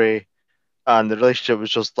angry, and the relationship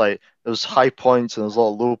was just like there was high points and there was a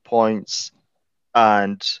lot of low points,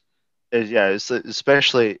 and it's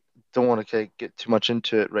especially don't want to get too much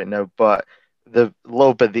into it right now, but the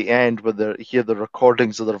little bit at the end where they hear the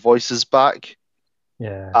recordings of their voices back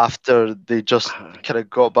Yeah. after they just kind of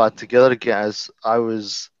got back together again, as I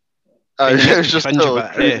was Kind of it makes was you just cringe a totally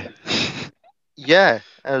bit, crazy. eh? Yeah,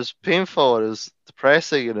 it was painful. It was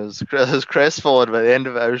depressing, and it was crestfallen by the end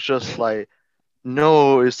of it. I was just like,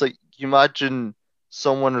 no. It's like you imagine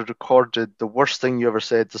someone had recorded the worst thing you ever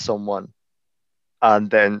said to someone, and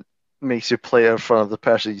then makes you play it in front of the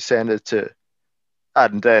person you send it to,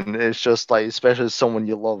 and then it's just like, especially someone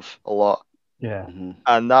you love a lot, Yeah.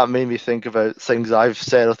 and that made me think about things I've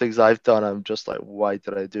said or things I've done. I'm just like, why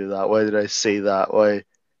did I do that? Why did I say that? Why?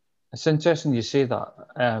 It's interesting you say that.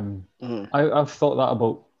 I've thought that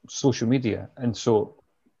about social media. And so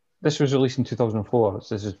this was released in 2004.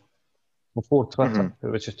 So this is before Twitter,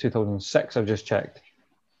 Mhm. which is 2006, I've just checked.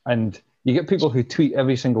 And you get people who tweet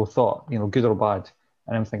every single thought, good or bad.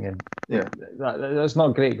 And I'm thinking, Yeah, that's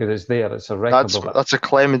not great because it's there. It's a record of it. that's a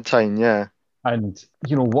Clementine. Yeah, And,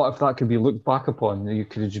 what if that could be looked back upon? You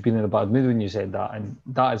could have just been in a bad mood when you said that. And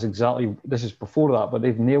that is exactly, this is before that, but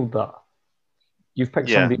they've nailed that. You've picked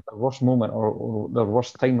yeah. somebody their worst moment or their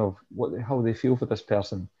worst time of how they feel for this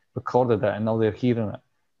person, recorded it, and now they're hearing it.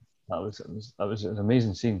 That was an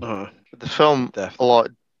amazing scene. The film a Definitely. lot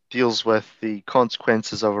deals with the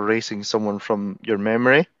consequences of erasing someone from your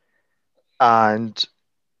memory, and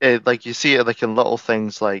like you see it like in little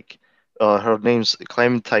things like her name's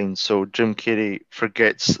Clementine, so Jim Carrey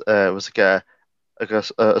forgets it was like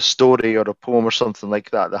a story or a poem or something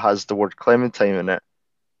like that that has the word Clementine in it,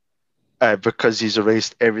 because he's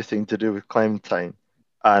erased everything to do with Clementine,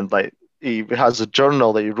 and like he has a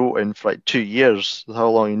journal that he wrote in for like 2 years, how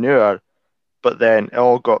long he knew her, but then it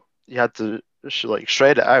all got he had to like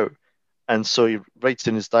shred it out. And so he writes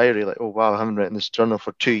in his diary, like, oh, wow, I haven't written this journal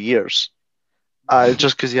for 2 years.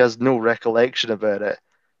 Just because he has no recollection about it.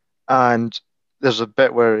 And there's a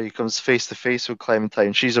bit where he comes face to face with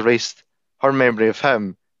Clementine. She's erased her memory of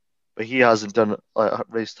him, but he hasn't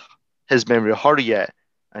erased his memory of her yet.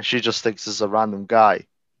 And she just thinks he's a random guy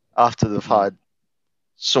after they've had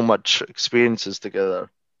so much experiences together.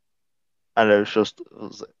 And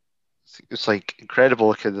it's like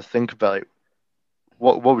incredible kind of think about like,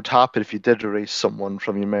 what would happen if you did erase someone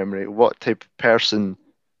from your memory? What type of person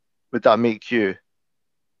would that make you?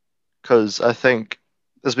 Because I think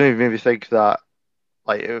this made me think that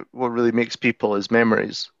like what really makes people is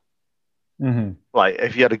memories. Mm-hmm. Like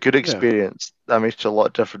if you had a good Yeah. experience, that makes you a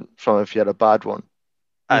lot different from if you had a bad one.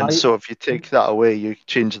 And Mhm. so if you take that away, you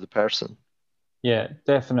change the person. Yeah,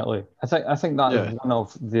 definitely. I think that is Yeah. one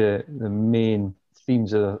of the main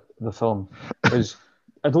themes of the film. Is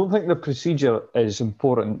I don't think the procedure is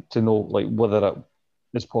important to know like whether it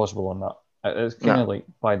is possible or not. It's kind Yeah, of like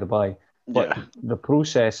by the by, but Yeah. the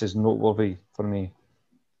process is noteworthy for me.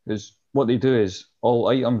 Because what they do is all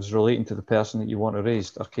items relating to the person that you want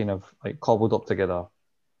erased are kind of like cobbled up together.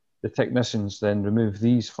 The technicians then remove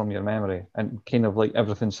these from your memory, and kind of like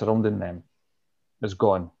everything surrounding them is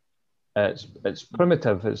gone. It's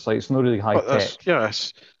primitive. It's like it's not really high But tech, this,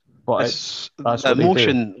 yes, but it's that's the what they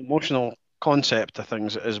do. emotional concept of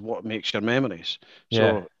things is what makes your memories. Yeah.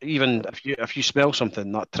 So even if you smell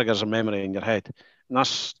something, that triggers a memory in your head, and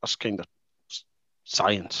that's kind of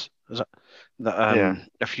science, is it? That yeah,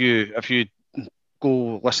 if you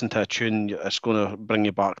go listen to a tune, it's going to bring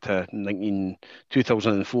you back to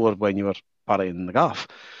 2004 when you were partying the gaff,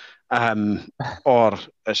 um, or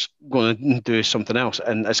it's going to do something else.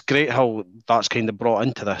 And it's great how that's kind of brought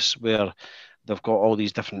into this, where they've got all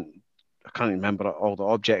these different. I can't remember all the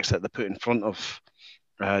objects that they put in front of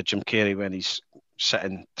Jim Carrey when he's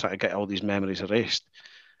sitting trying to get all these memories erased.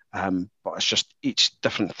 But it's just each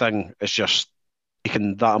different thing is just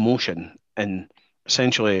taking that emotion and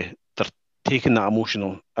essentially they're taking that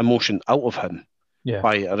emotion out of him Yeah.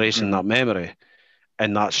 by erasing mhm, that memory,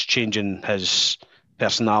 and that's changing his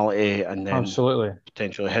personality and then Absolutely.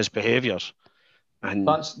 potentially his behaviours. And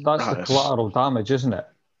That's the that is, collateral damage, isn't it?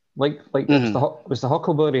 Like mhm, it was the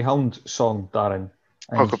Huckleberry Hound song, Darren,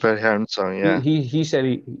 and Huckleberry Hound song. Yeah, he said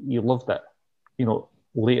he loved it.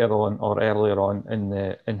 Later on or earlier on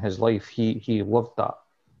in his life, he loved that,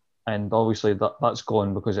 and obviously that's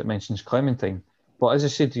gone because it mentions Clementine. But as I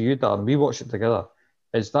said to you, Darren, we watched it together.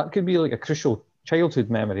 Is that could be like a crucial childhood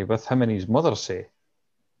memory with him and his mother, say,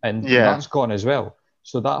 and yeah, that's gone as well.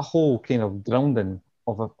 So that whole kind of grounding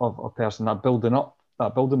of a person, that building up,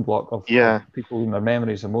 that building block of yeah. people and their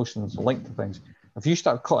memories, emotions linked to things. If you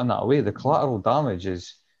start cutting that away, the collateral damage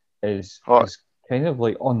is Hot. kind of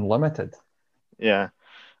like unlimited. Yeah.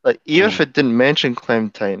 Like even if it didn't mention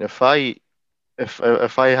Clementine, if I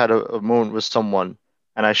had a moment with someone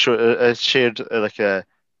and I shared like a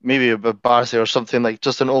maybe a birthday or something, like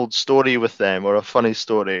just an old story with them or a funny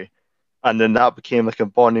story, and then that became like a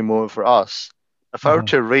bonding moment for us. If I were Mhm.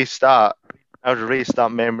 to erase that, I would erase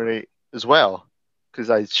that memory as well because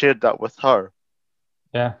I shared that with her.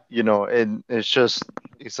 Yeah. And it's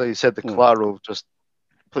like you said, the Hmm. Claro just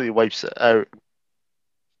completely wipes it out.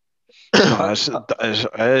 No,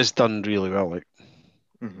 it is done really well. Like,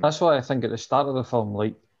 Mhm. That's why I think at the start of the film,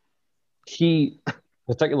 like he, in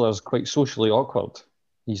particular, is quite socially awkward.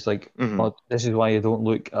 He's like, Mhm. "Oh, this is why you don't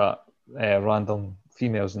look at random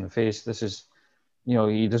females in the face. This is,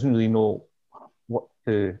 he doesn't really know what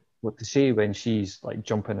to say when she's like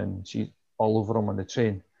jumping and she's all over him on the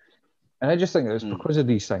train." And I just think it's because of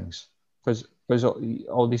these things, because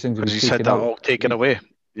all these things have because been he's had taken that out. all taken away.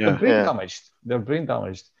 They're Yeah. brain Yeah. damaged. They're brain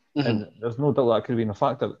damaged, Mhm. and there's no doubt that could have been a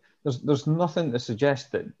factor. There's nothing to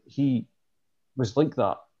suggest that he was like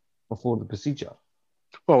that before the procedure.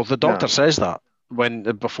 Well, the doctor No. says that when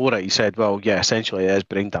before it, he said, "Well, yeah, essentially it is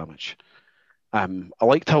brain damage." I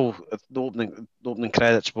liked how the opening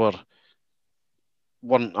credits weren't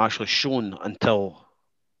actually shown until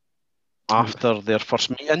after their first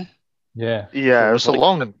meeting. Yeah. So Yeah, it it was was a like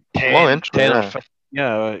long, long 10, intro. 10 or Yeah. 15,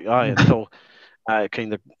 yeah, aye, until it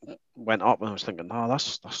kind of went up, and I was thinking, no,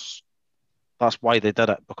 that's why they did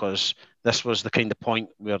it, because this was the kind of point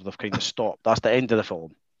where they've kind of stopped. That's the end of the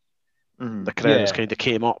film. The Mhm. credits Yeah. kind of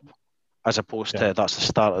came up, as opposed Yeah. to that's the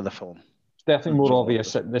start of the film. It's definitely more So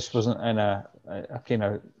obvious that this wasn't in a kind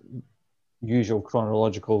of usual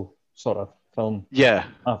chronological sort of film yeah,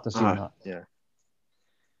 after seeing aye. that. Yeah.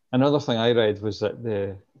 Another thing I read was that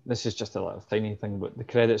this is just a little tiny thing, but the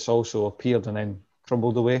credits also appeared and then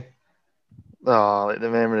crumbled away. Oh, like the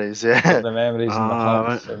memories. Like Yeah. the memories and the Right,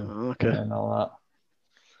 hearts and okay. all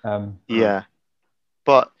that. Yeah.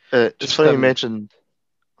 But it's Just funny you mentioned.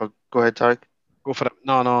 Oh, go ahead, Tarik. go for it.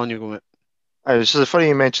 No, on you go, mate. It's just funny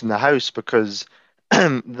you mentioned the house because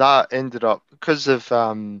that ended up because of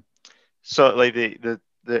like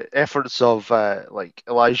the efforts of like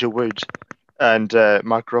Elijah Wood and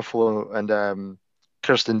Mark Ruffalo and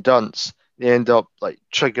Kirsten Dunst. They end up like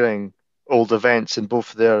triggering old events in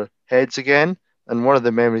both of their heads again, and one of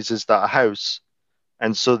the memories is that house,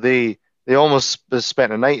 and so they almost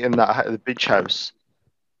spent a night in the beach house,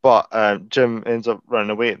 but Jim ends up running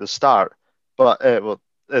away at the start, but well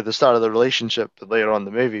at the start of the relationship, but later on in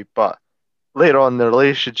the movie, but later on in the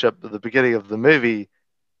relationship at the beginning of the movie,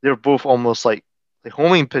 they're both almost like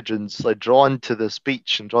homing pigeons, like drawn to this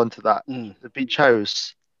beach and drawn to that Mm. the beach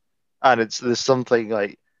house, and there's something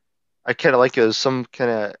like I kind of like it as some kind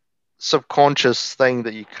of subconscious thing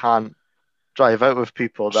that you can't drive out with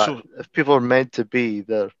people. That So, if people are meant to be,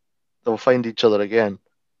 they'll find each other again.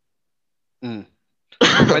 mm.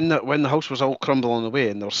 But when the house was all crumbling away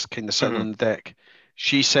and they're kind of sitting Mhm. on the deck,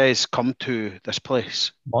 she says, "Come to this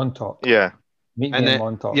place," Montauk. Yeah, Meet me and in then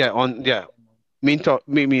Montauk.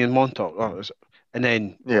 meet me in Montauk. And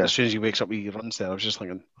then as yeah. soon as he wakes up, he runs there. I was just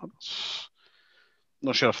thinking, I'm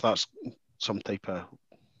not sure if that's some type of,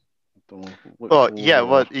 don't know, look Well, yeah.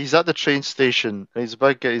 forward Well, or he's at the train station. And he's about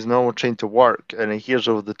to get his normal train to work, and he hears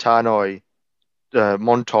over the tannoy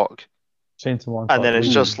Montauk, Train to and Montauk then it's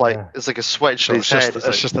leaving. just like Yeah. it's like a switch in so his head. He's it's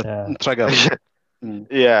like, just a Yeah. trigger. Mm.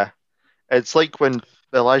 yeah. It's like when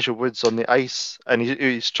Elijah Wood's on the ice and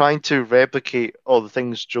he's trying to replicate all the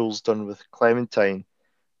things Joel's done with Clementine.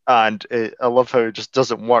 And I love how it just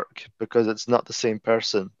doesn't work because it's not the same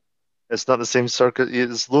person. It's not the same circuit.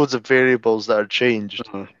 There's loads of variables that are changed.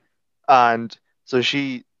 Uh, And so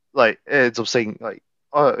she like ends up saying like,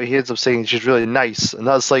 oh, he ends up saying she's really nice. And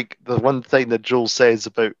that's like the one thing that Joel says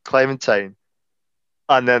about Clementine.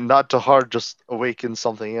 And then that to her just awakens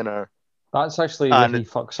something in her. That's actually where And he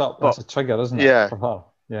fucks up. but That's a trigger, isn't it, yeah, for her?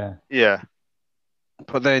 Yeah. yeah.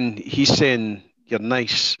 but then he's saying you're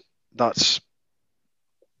nice. That's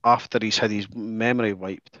after he's had his memory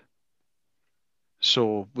wiped.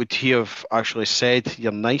 So would he have actually said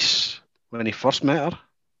you're nice when he first met her?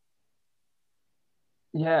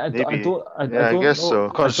 Yeah, I Maybe. don't, I Yeah, I don't guess know. so. I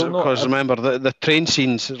Because don't know. remember the train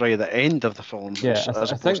scenes right at the end of the film, Yeah, as I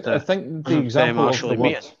opposed think I to think the Mhm. them example of the actually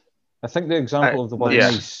word, meeting. I think the I, example of the word yeah,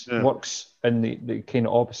 Nice. nice Yeah. works in the kind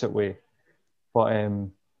of opposite way. But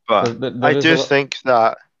but there I is a do think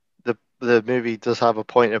that the movie does have a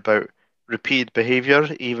point about repeated behavior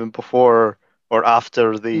even before or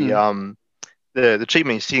after Mm. the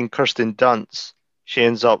treatment. You see in Kirsten Dunst, she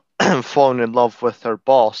ends up falling in love with her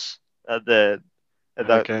boss at the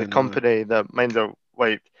Again, company that Minder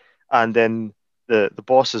wiped, and then the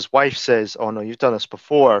boss's wife says, "Oh no, you've done this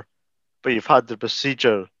before, but you've had the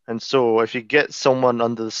procedure." And so if you get someone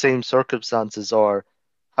under the same circumstances or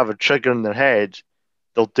have a trigger in their head,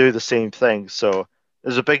 they'll do the same thing. So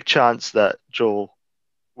there's a big chance that Joel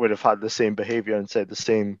would have had the same behavior and said the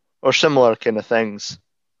same or similar kind of things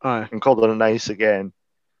Aye. and called her nice again.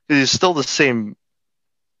 He's still the same,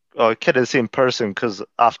 kind of the same person because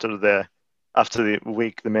after the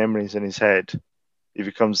wake, the memories in his head, he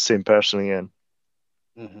becomes the same person again.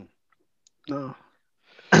 Mm-hmm. No.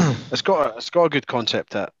 It's got a good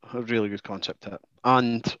concept to it, a really good concept to it,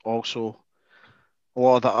 and also a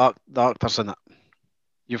lot of the actors in it.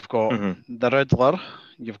 You've got the Riddler,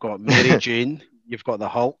 you've got Mary Jane, you've got the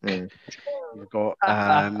Hulk, Yeah. you've got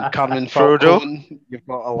Carmen Frodo. Falcone, you've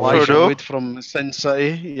got Elijah Frodo. Wood from Sin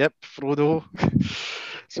City. Yep, Frodo.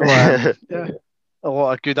 So yeah, a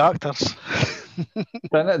lot of good actors.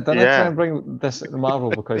 Don't I try and bring this at Marvel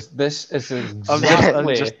because this is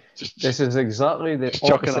exactly this is exactly the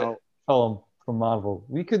opposite film from Marvel.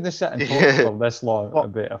 We couldn't sit and talk for this long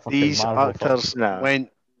about a fucking These Marvel actors film.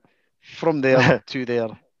 went from there to there.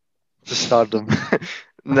 To stardom.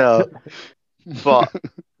 No. But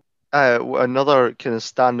another kind of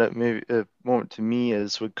standout moment to me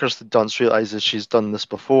is when Kirsten Dunst realizes she's done this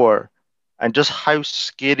before, and just how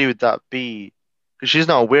scary would that be? Because she's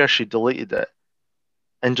not aware she deleted it,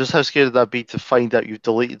 and just how scary would that be to find out you've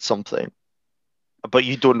deleted something, but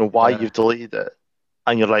you don't know why you've deleted it,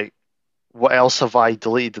 and you're like, what else have I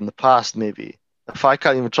deleted in the past? Maybe if I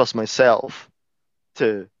can't even trust myself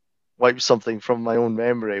to wipe something from my own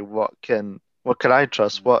memory, what can I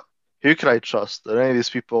trust? Who can I trust? Are any of these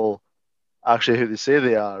people actually who they say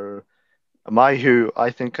they are, or am I who I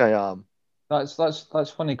think I am? That's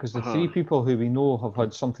funny because the three people who we know have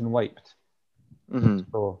had something wiped. Mm-hmm.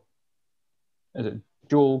 So is it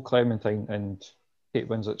Joel, Clementine, and Kate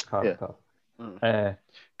Winslet's character? Yeah.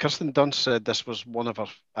 Kirsten Dunst said this was one of her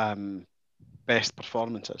best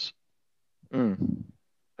performances in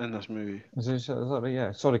this movie. Is that right?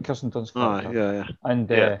 Yeah. Sorry, Kirsten Dunst's character.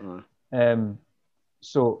 Yeah. And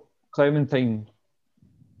so Clementine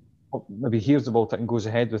maybe hears about it and goes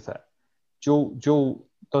ahead with it. Joel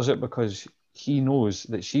does it because he knows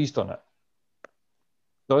that she's done it.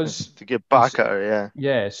 To get back at her, yeah.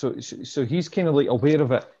 Yeah, so he's kind of like aware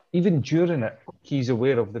of it. Even during it, he's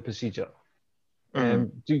aware of the procedure.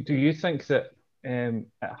 Do you think that it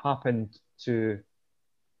happened to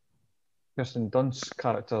Kirsten Dunst's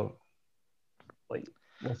character like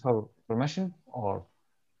with her permission, or?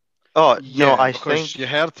 Oh yeah, no, I think you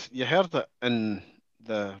heard it in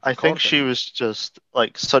the. I think she was just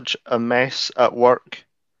like such a mess at work,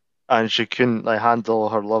 and she couldn't like handle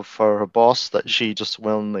her love for her boss that she just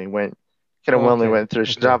willingly went through.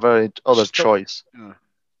 She didn't have any other choice. Yeah.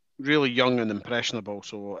 Really young and impressionable,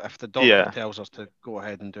 so if the doctor tells her to go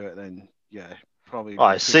ahead and do it, then yeah, probably. Oh,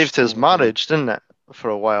 it saved his marriage, didn't it, for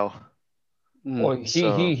a while? Well,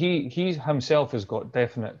 he himself has got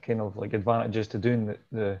definite kind of like advantages to doing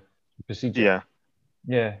the procedure.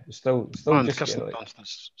 Yeah, still and just Kirsten Dunst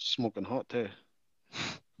is smoking hot too.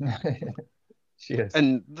 She is.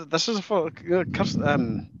 And this is for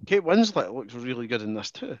Kirsten. Kate Winslet looks really good in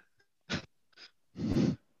this too.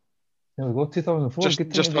 There we go, 2004.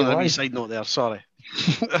 Just on a wee side note there, sorry.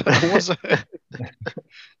 Was it?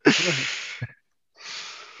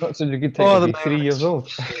 Not such a good time to be 3 years old.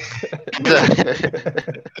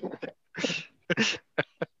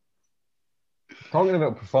 Talking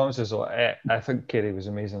about performances, I think Kerry was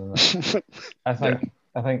amazing in that. I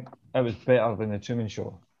think it was better than the Truman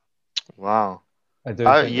Show. Wow. I do.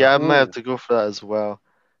 I might have to go for that as well.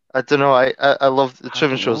 I don't know. I love the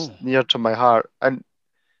Truman Show's near to my heart,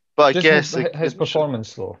 but I guess his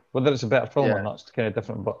performance though, whether it's a better film or not, it's kind of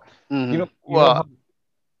different. But you know how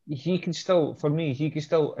he can still, for me,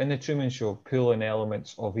 in the Truman Show pull in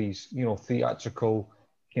elements of his, theatrical,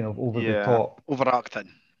 kind of over the top, overacting.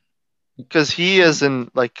 Because he is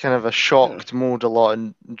in like kind of a shocked mode a lot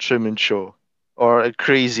in Truman Show, or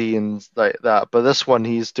crazy and like that. But this one,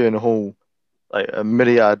 he's doing a whole like a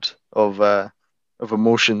myriad of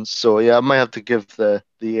emotions. So yeah, I might have to give the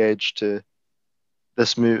edge to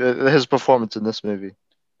this movie, his performance in this movie.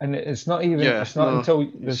 And it's not even until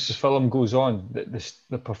the film goes on that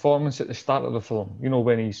the performance at the start of the film,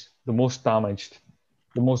 when he's the most damaged,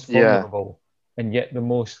 the most vulnerable, and yet the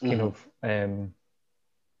most kind of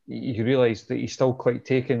you realise that he's still quite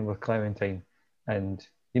taken with Clementine, and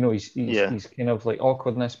he's kind of like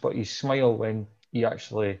awkwardness, but his smile when he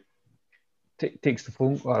actually takes the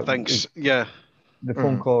phone. The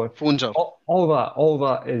phone call. Phones up. All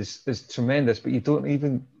that is tremendous, but you don't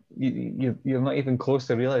even you're not even close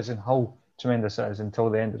to realising how tremendous it is until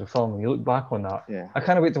the end of the film. And you look back on that. Yeah. I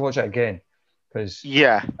can't wait to watch it again because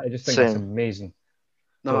Yeah. I just think it's Same. amazing.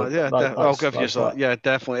 No, So yeah, I'll give you that's that. Yeah,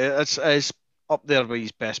 definitely. It's up there with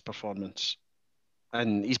his best performance.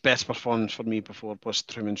 And his best performance for me before was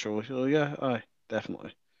Truman Show. So yeah, aye,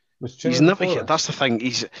 definitely. Was He's Truman never before here. this? That's the thing.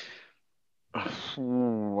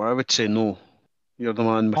 I would say no. You're the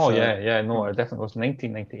man with Oh yeah, no, it definitely was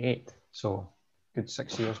 1998. So good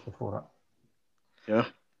 6 years before it. Yeah.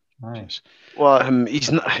 Aye. Well,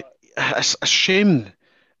 He's not. It's a shame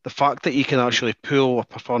the fact that he can actually pull a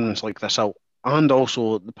performance like this out, and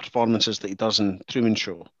also the performances that he does in Truman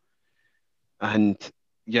Show, and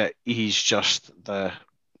yet he's just the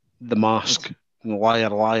mask, liar,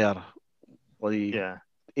 liar, like yeah.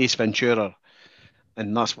 Ace Ventura,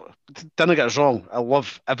 and that's what. Don't get us wrong. I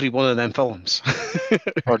love every one of them films.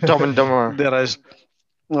 Or Dumb and Dumber. There's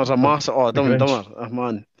a massive. Oh, The Dumb and Grinch. Dumber. Oh,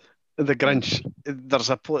 man. The Grinch.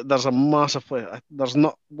 There's a massive play. There's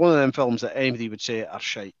not one of them films that anybody would say are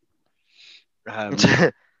shite.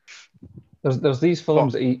 There's these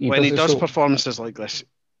films But that he when does he it does so. performances like this,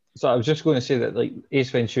 So I was just going to say that like Ace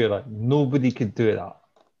Ventura, nobody could do that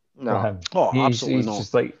with No. him. oh, He's absolutely not.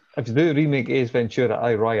 just like if you do a remake Ace Ventura,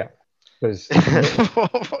 I riot because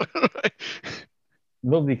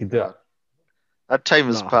nobody could do it. That time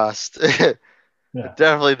has No. passed. Yeah.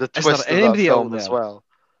 Definitely the Is twist there of that anybody out film as there? well.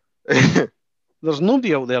 There's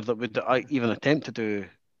nobody out there that would even attempt to do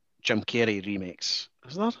Jim Carrey remakes.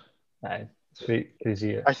 Is there? Aye, it's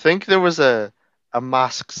crazy. I think there was a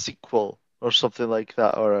Mask sequel or something like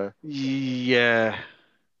that, or a Yeah.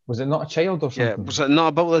 Was it not a child or Yeah. something? Was it not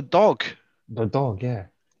about the dog? The dog, yeah.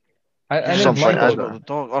 I Yeah, named Something my I'm sure it was dog. about the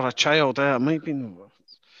dog or a child. Yeah, it might be.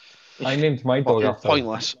 I named my But dog after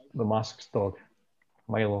pointless. the Mask's dog,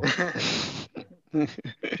 Milo.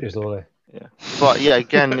 Cheers, Lily. yeah. But yeah,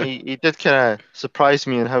 again, he did kind of surprise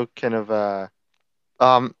me in how kind of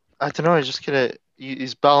I don't know, he's just kind of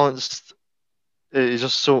he's balanced. He's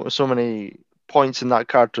just so many points in that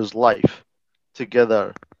character's life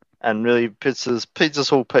together, and really paints this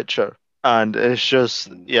whole picture. And it's just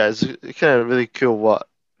it's kind of really cool what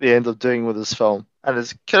they end up doing with this film, and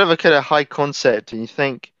it's kind of a kind of high concept. And you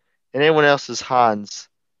think in anyone else's hands,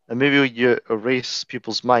 and maybe you erase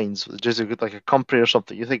people's minds, just like a company or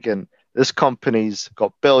something. You're thinking this company's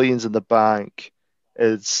got billions in the bank.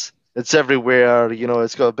 It's everywhere. You know,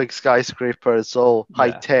 it's got a big skyscraper. It's all high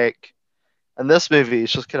Yeah. tech. And this movie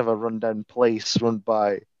is just kind of a rundown place run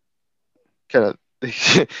by kind of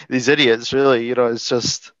these idiots, really. You know, it's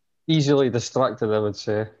just Easily distracted, I would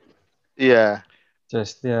say. yeah.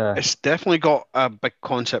 Just, yeah. It's definitely got a big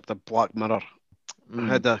concept of Black Mirror. It Mm.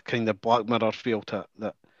 had a kind of Black Mirror feel to it.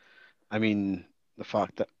 That, I mean, the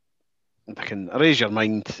fact that they can erase your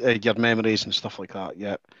mind, your memories and stuff like that,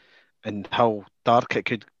 yeah, and how dark it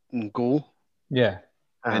could go, Yeah.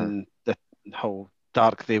 and how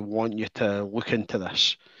dark they want you to look into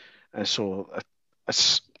this. And so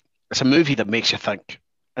it's a movie that makes you think,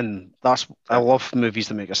 and I love movies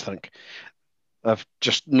that make us think. I've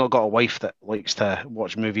just not got a wife that likes to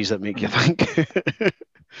watch movies that make you think.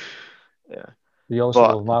 Yeah. We also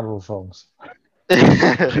But- love Marvel films.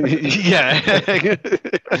 Yeah.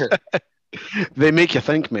 They make you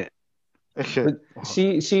think, mate. But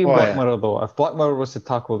see Oh, Black yeah. Mirror though, if Black Mirror was to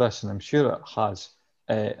tackle this, and I'm sure it has,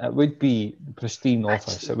 it would be the pristine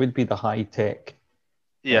office. It would be the high tech.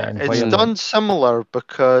 Yeah, it's environment. done similar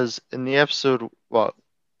because in the episode, well,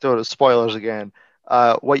 spoilers again,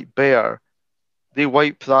 White Bear, they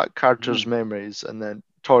wipe that character's memories and then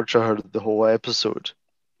torture her the whole episode,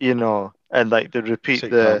 you know, and like they repeat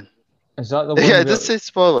Sick the. Is that the one? Yeah, I where, did say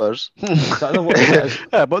spoilers. is that the one? Is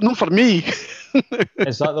but not for me. that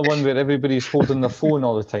the one where everybody's holding their phone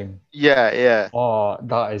all the time? Yeah, yeah. Oh,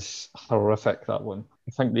 that is horrific. That one.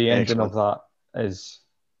 I think the ending of that is.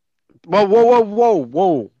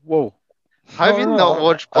 Whoa. Have you not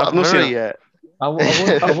watched Black I've not Mirror seen it. yet? I won't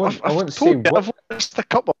say told you, what. I've watched a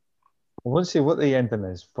couple. I won't say what the ending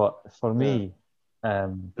is, but for me, yeah,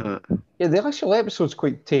 the actual episode's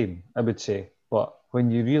quite tame, I would say. But when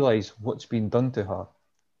you realise what's been done to her,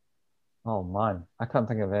 oh man, I can't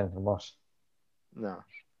think of anything worse. No.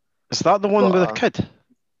 Is that the one with the kid?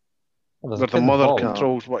 Well, there's Where a the kid mother involved.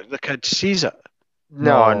 controls what the kid sees it?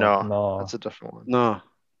 No. That's a different one. No.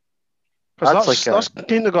 Because That's that's like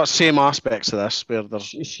kind of got same aspects to this, where there's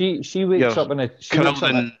She wakes up in a she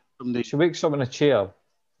wakes up in a chair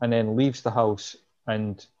and then leaves the house,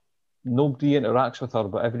 and nobody interacts with her,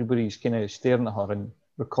 but everybody's kind of staring at her and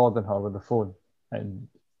recording her with the phone, and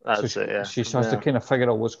That's so it, yeah. she has to kind of figure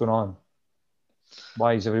out what's going on.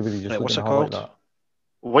 Why is everybody just What's looking it at her like called? that?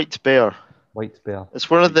 White Bear. White Bear. It's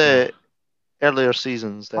one of the. Earlier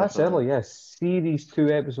seasons, That's definitely. early, yes. Series 2,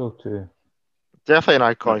 episode 2. Definitely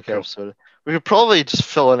an iconic Cool. episode. We could probably just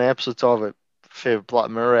fill an episode of it, favorite Black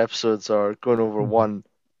Mirror episodes, or going over one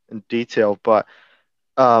in detail. But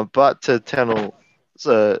back to Eternal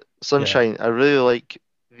Sunshine, I really like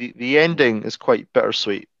the ending is quite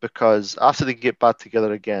bittersweet because after they get back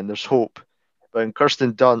together again, there's hope. But in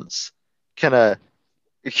Kirsten Dunst kind of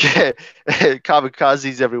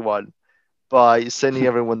kamikazes everyone by sending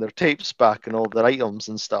everyone their tapes back and all their items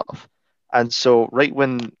and stuff. And so, right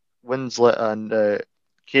when Winslet and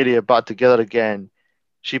Katie are back together again,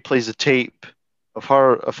 she plays a tape of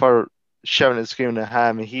her shouting and screaming at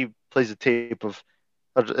him, and he plays a tape of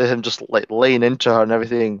him just like laying into her and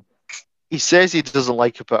everything. He says he doesn't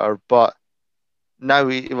like about her, but now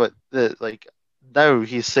now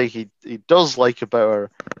he's saying he does like about her,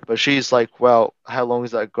 but she's like, well, how long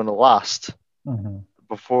is that going to last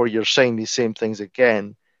before you're saying these same things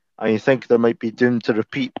again? And you think they might be doomed to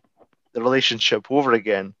repeat the relationship over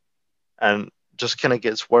again, and just kind of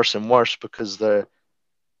gets worse and worse because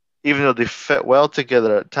even though they fit well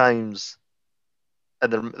together at times,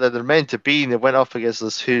 and they're meant to be, and they went up against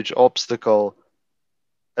this huge obstacle.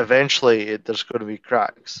 Eventually, there's going to be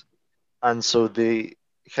cracks, and so they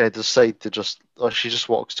kind of decide to she just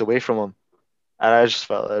walks away from him, and I just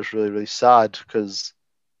felt that was really really sad because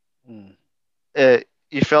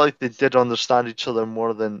you felt like they did understand each other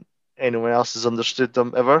more than anyone else has understood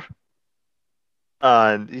them ever.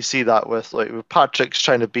 And you see that with Patrick's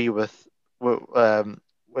trying to be with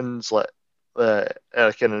Winslet,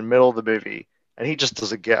 like in the middle of the movie, and he just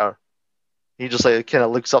doesn't get her. He just like kind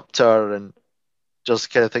of looks up to her and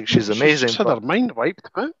just kind of thinks she's amazing. She's just had her mind wiped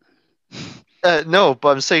out. No, but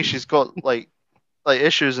I'm saying she's got like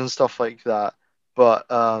issues and stuff like that. But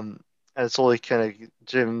and it's only kind of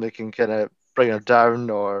Jim that can kind of bring her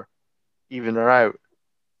down or even her out.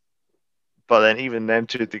 But then even them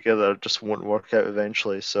two together just won't work out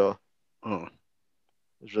eventually. So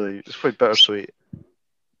it's quite bittersweet.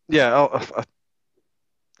 Yeah,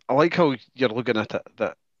 I like how you're looking at it.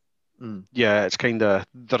 That yeah, it's kind of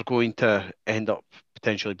they're going to end up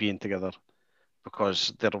potentially being together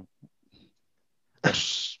because there's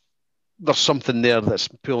something there that's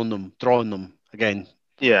pulling them, drawing them again,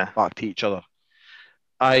 back to each other.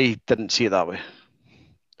 I didn't see it that way.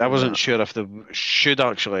 I wasn't sure if they should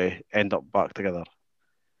actually end up back together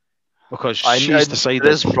because she's decided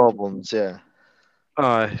there's problems. Yeah.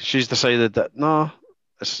 She's decided that no,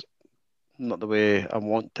 it's not the way I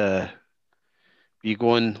want to be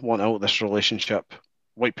going. Want out of this relationship,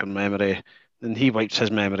 wipe your memory. Then he wipes his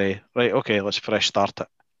memory. Right, okay, let's fresh start it.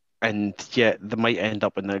 And yet they might end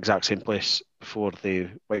up in the exact same place before they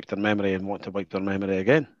wipe their memory and want to wipe their memory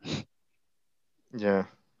again. Yeah.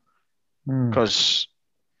 Because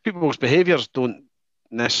people's behaviours don't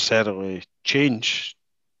necessarily change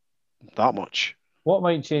that much. What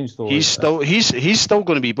might change though? He's still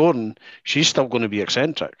going to be boring. She's still going to be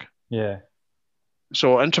eccentric. Yeah.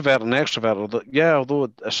 So introvert and extrovert, yeah, although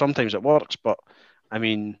sometimes it works, but I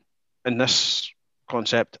mean, in this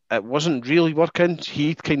concept, it wasn't really working.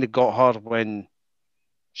 He kind of got her when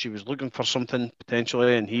she was looking for something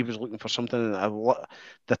potentially, and he was looking for something. And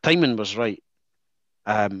the timing was right.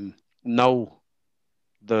 Now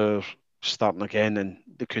they're starting again, and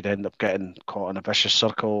they could end up getting caught in a vicious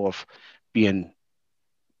circle of being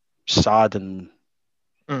sad and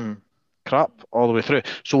crap all the way through.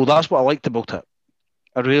 So that's what I liked about it.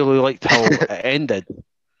 I really liked how it ended,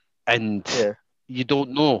 and you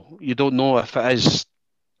don't know if it is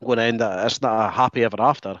going to end. It's not a happy ever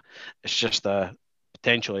after. It's just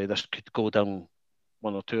potentially this could go down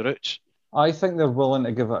one or two routes. I think they're willing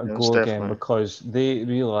to give it a go again because they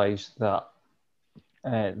realise that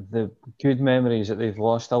the good memories that they've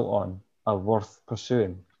lost out on are worth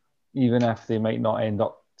pursuing, even if they might not end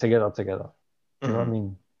up together. You know what I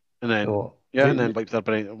mean? And then and then wipe their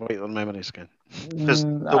memories again. Because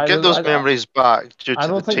they'll get those memories back due to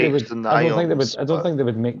the tapes and the items. I don't think they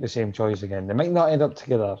would make the same choice again. They might not end up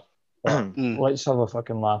together, but let's have a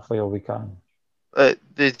fucking laugh while we can.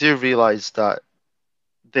 They do realise that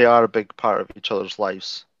they are a big part of each other's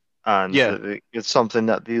lives, and it's something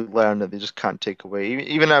that they learn that they just can't take away.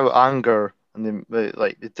 Even out anger, and they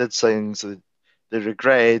did things that they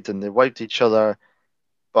regretted, and they wiped each other.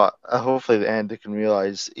 But hopefully, at the end, they can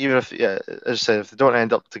realise, even if, as I said, if they don't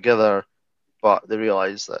end up together, but they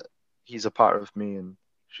realise that he's a part of me and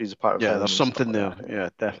she's a part of him. Yeah, there's something there. Yeah,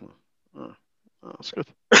 definitely. That's good.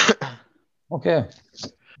 Okay.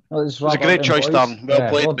 Well, it was a great choice, Dan. Well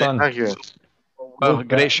played. Well done. Thank you. Well,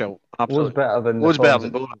 great show. Absolutely. Better than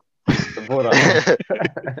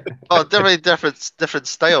Oh, definitely different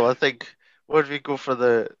style. I think. Where do we go for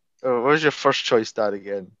the what was your first choice, Dad?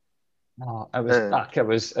 Again? No, it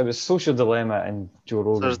was Social Dilemma and Joe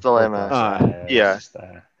Rogan There's Dilemma. podcast. Yeah. Just,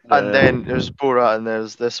 And then there's Borat, and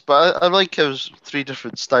there's this. But I like it was 3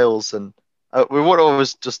 different styles, and we won't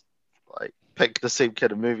always just like pick the same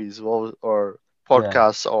kind of movies, or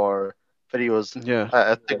podcasts or videos. Yeah.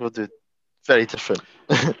 I think we'll do very different.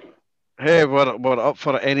 Hey, we're up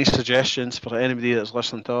for any suggestions for anybody that's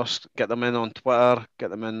listening to us. Get them in on Twitter. Get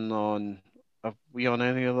them in on. Are we on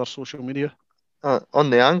any other social media? On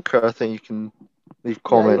the Anchor, I think you can leave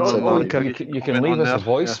comments. on and Anchor. you can leave on us a there,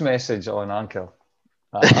 voice message on Anchor.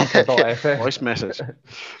 Anchor.fm. Voice message.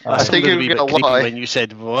 I That think sounded a you'll wee get bit a creepy lot of- when you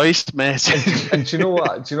said voice message. And do you know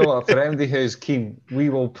what? For anybody who's keen, we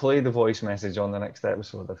will play the voice message on the next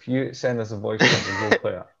episode. If you send us a voice message, we'll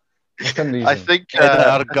play it. Within reason. I think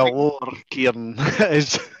Editor galore, Kieran.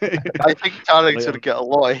 is I think Tarik's going to get a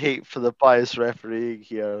lot of hate for the bias refereeing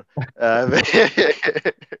here. A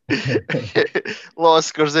lot of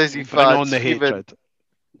Scorsese Bring on fans. the hatred.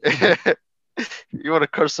 You want to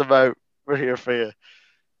curse him out? We're here for you.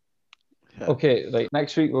 Okay, right.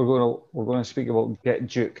 Next week we're going to speak about Get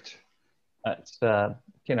Duked. It's a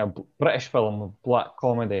kind of British film of black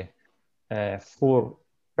comedy. 4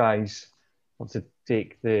 guys have to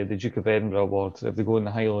take the Duke of Edinburgh award. They have to go in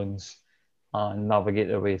the Highlands and navigate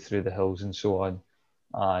their way through the hills and so on.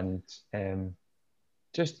 And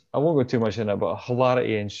I won't go too much in it, but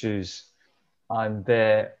hilarity ensues. And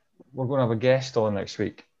we're going to have a guest on next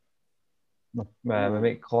week. My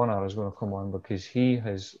mate Connor is going to come on because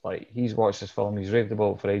he's watched this film, he's raved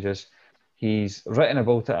about it for ages, he's written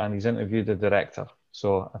about it, and he's interviewed the director.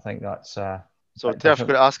 So I think that's So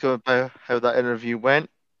definitely going to ask him about how that interview went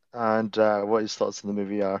and what his thoughts on the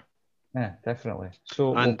movie are. Yeah, definitely.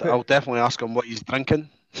 So I'll definitely ask him what he's drinking.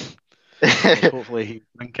 Hopefully he's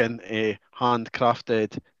drinking a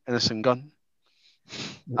handcrafted innocent gun.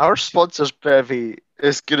 Our sponsor's better be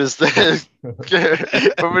as good as this. When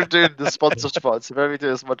we're doing the sponsor spots, we better be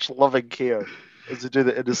doing as much loving care as we do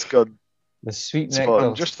the innocent gun. The sweet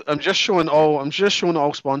Spot. nectar. I'm just showing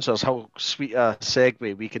all sponsors how sweet a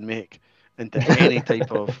segue we can make into any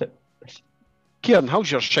type of. Kieran, how's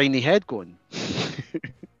your shiny head going?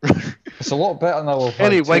 It's a lot better now. We've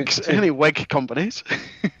had Any wig companies?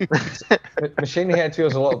 My shiny head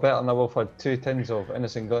feels a lot better now. We've had 2 tins of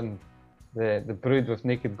innocent gun, the brewed with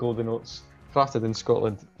naked golden oats, crafted in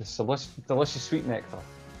Scotland. This delicious sweet nectar.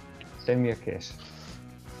 Send me a case.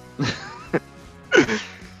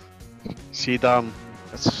 See, Dan,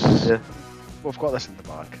 Yeah. we've got this in the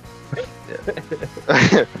bag. Yeah.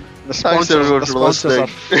 The Thanks sponsors, everyone the for sponsors are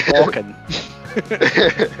listening. flocking.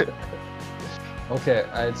 Okay,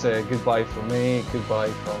 it's a goodbye from me, goodbye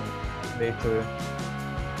from they two.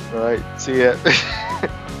 Right, see ya.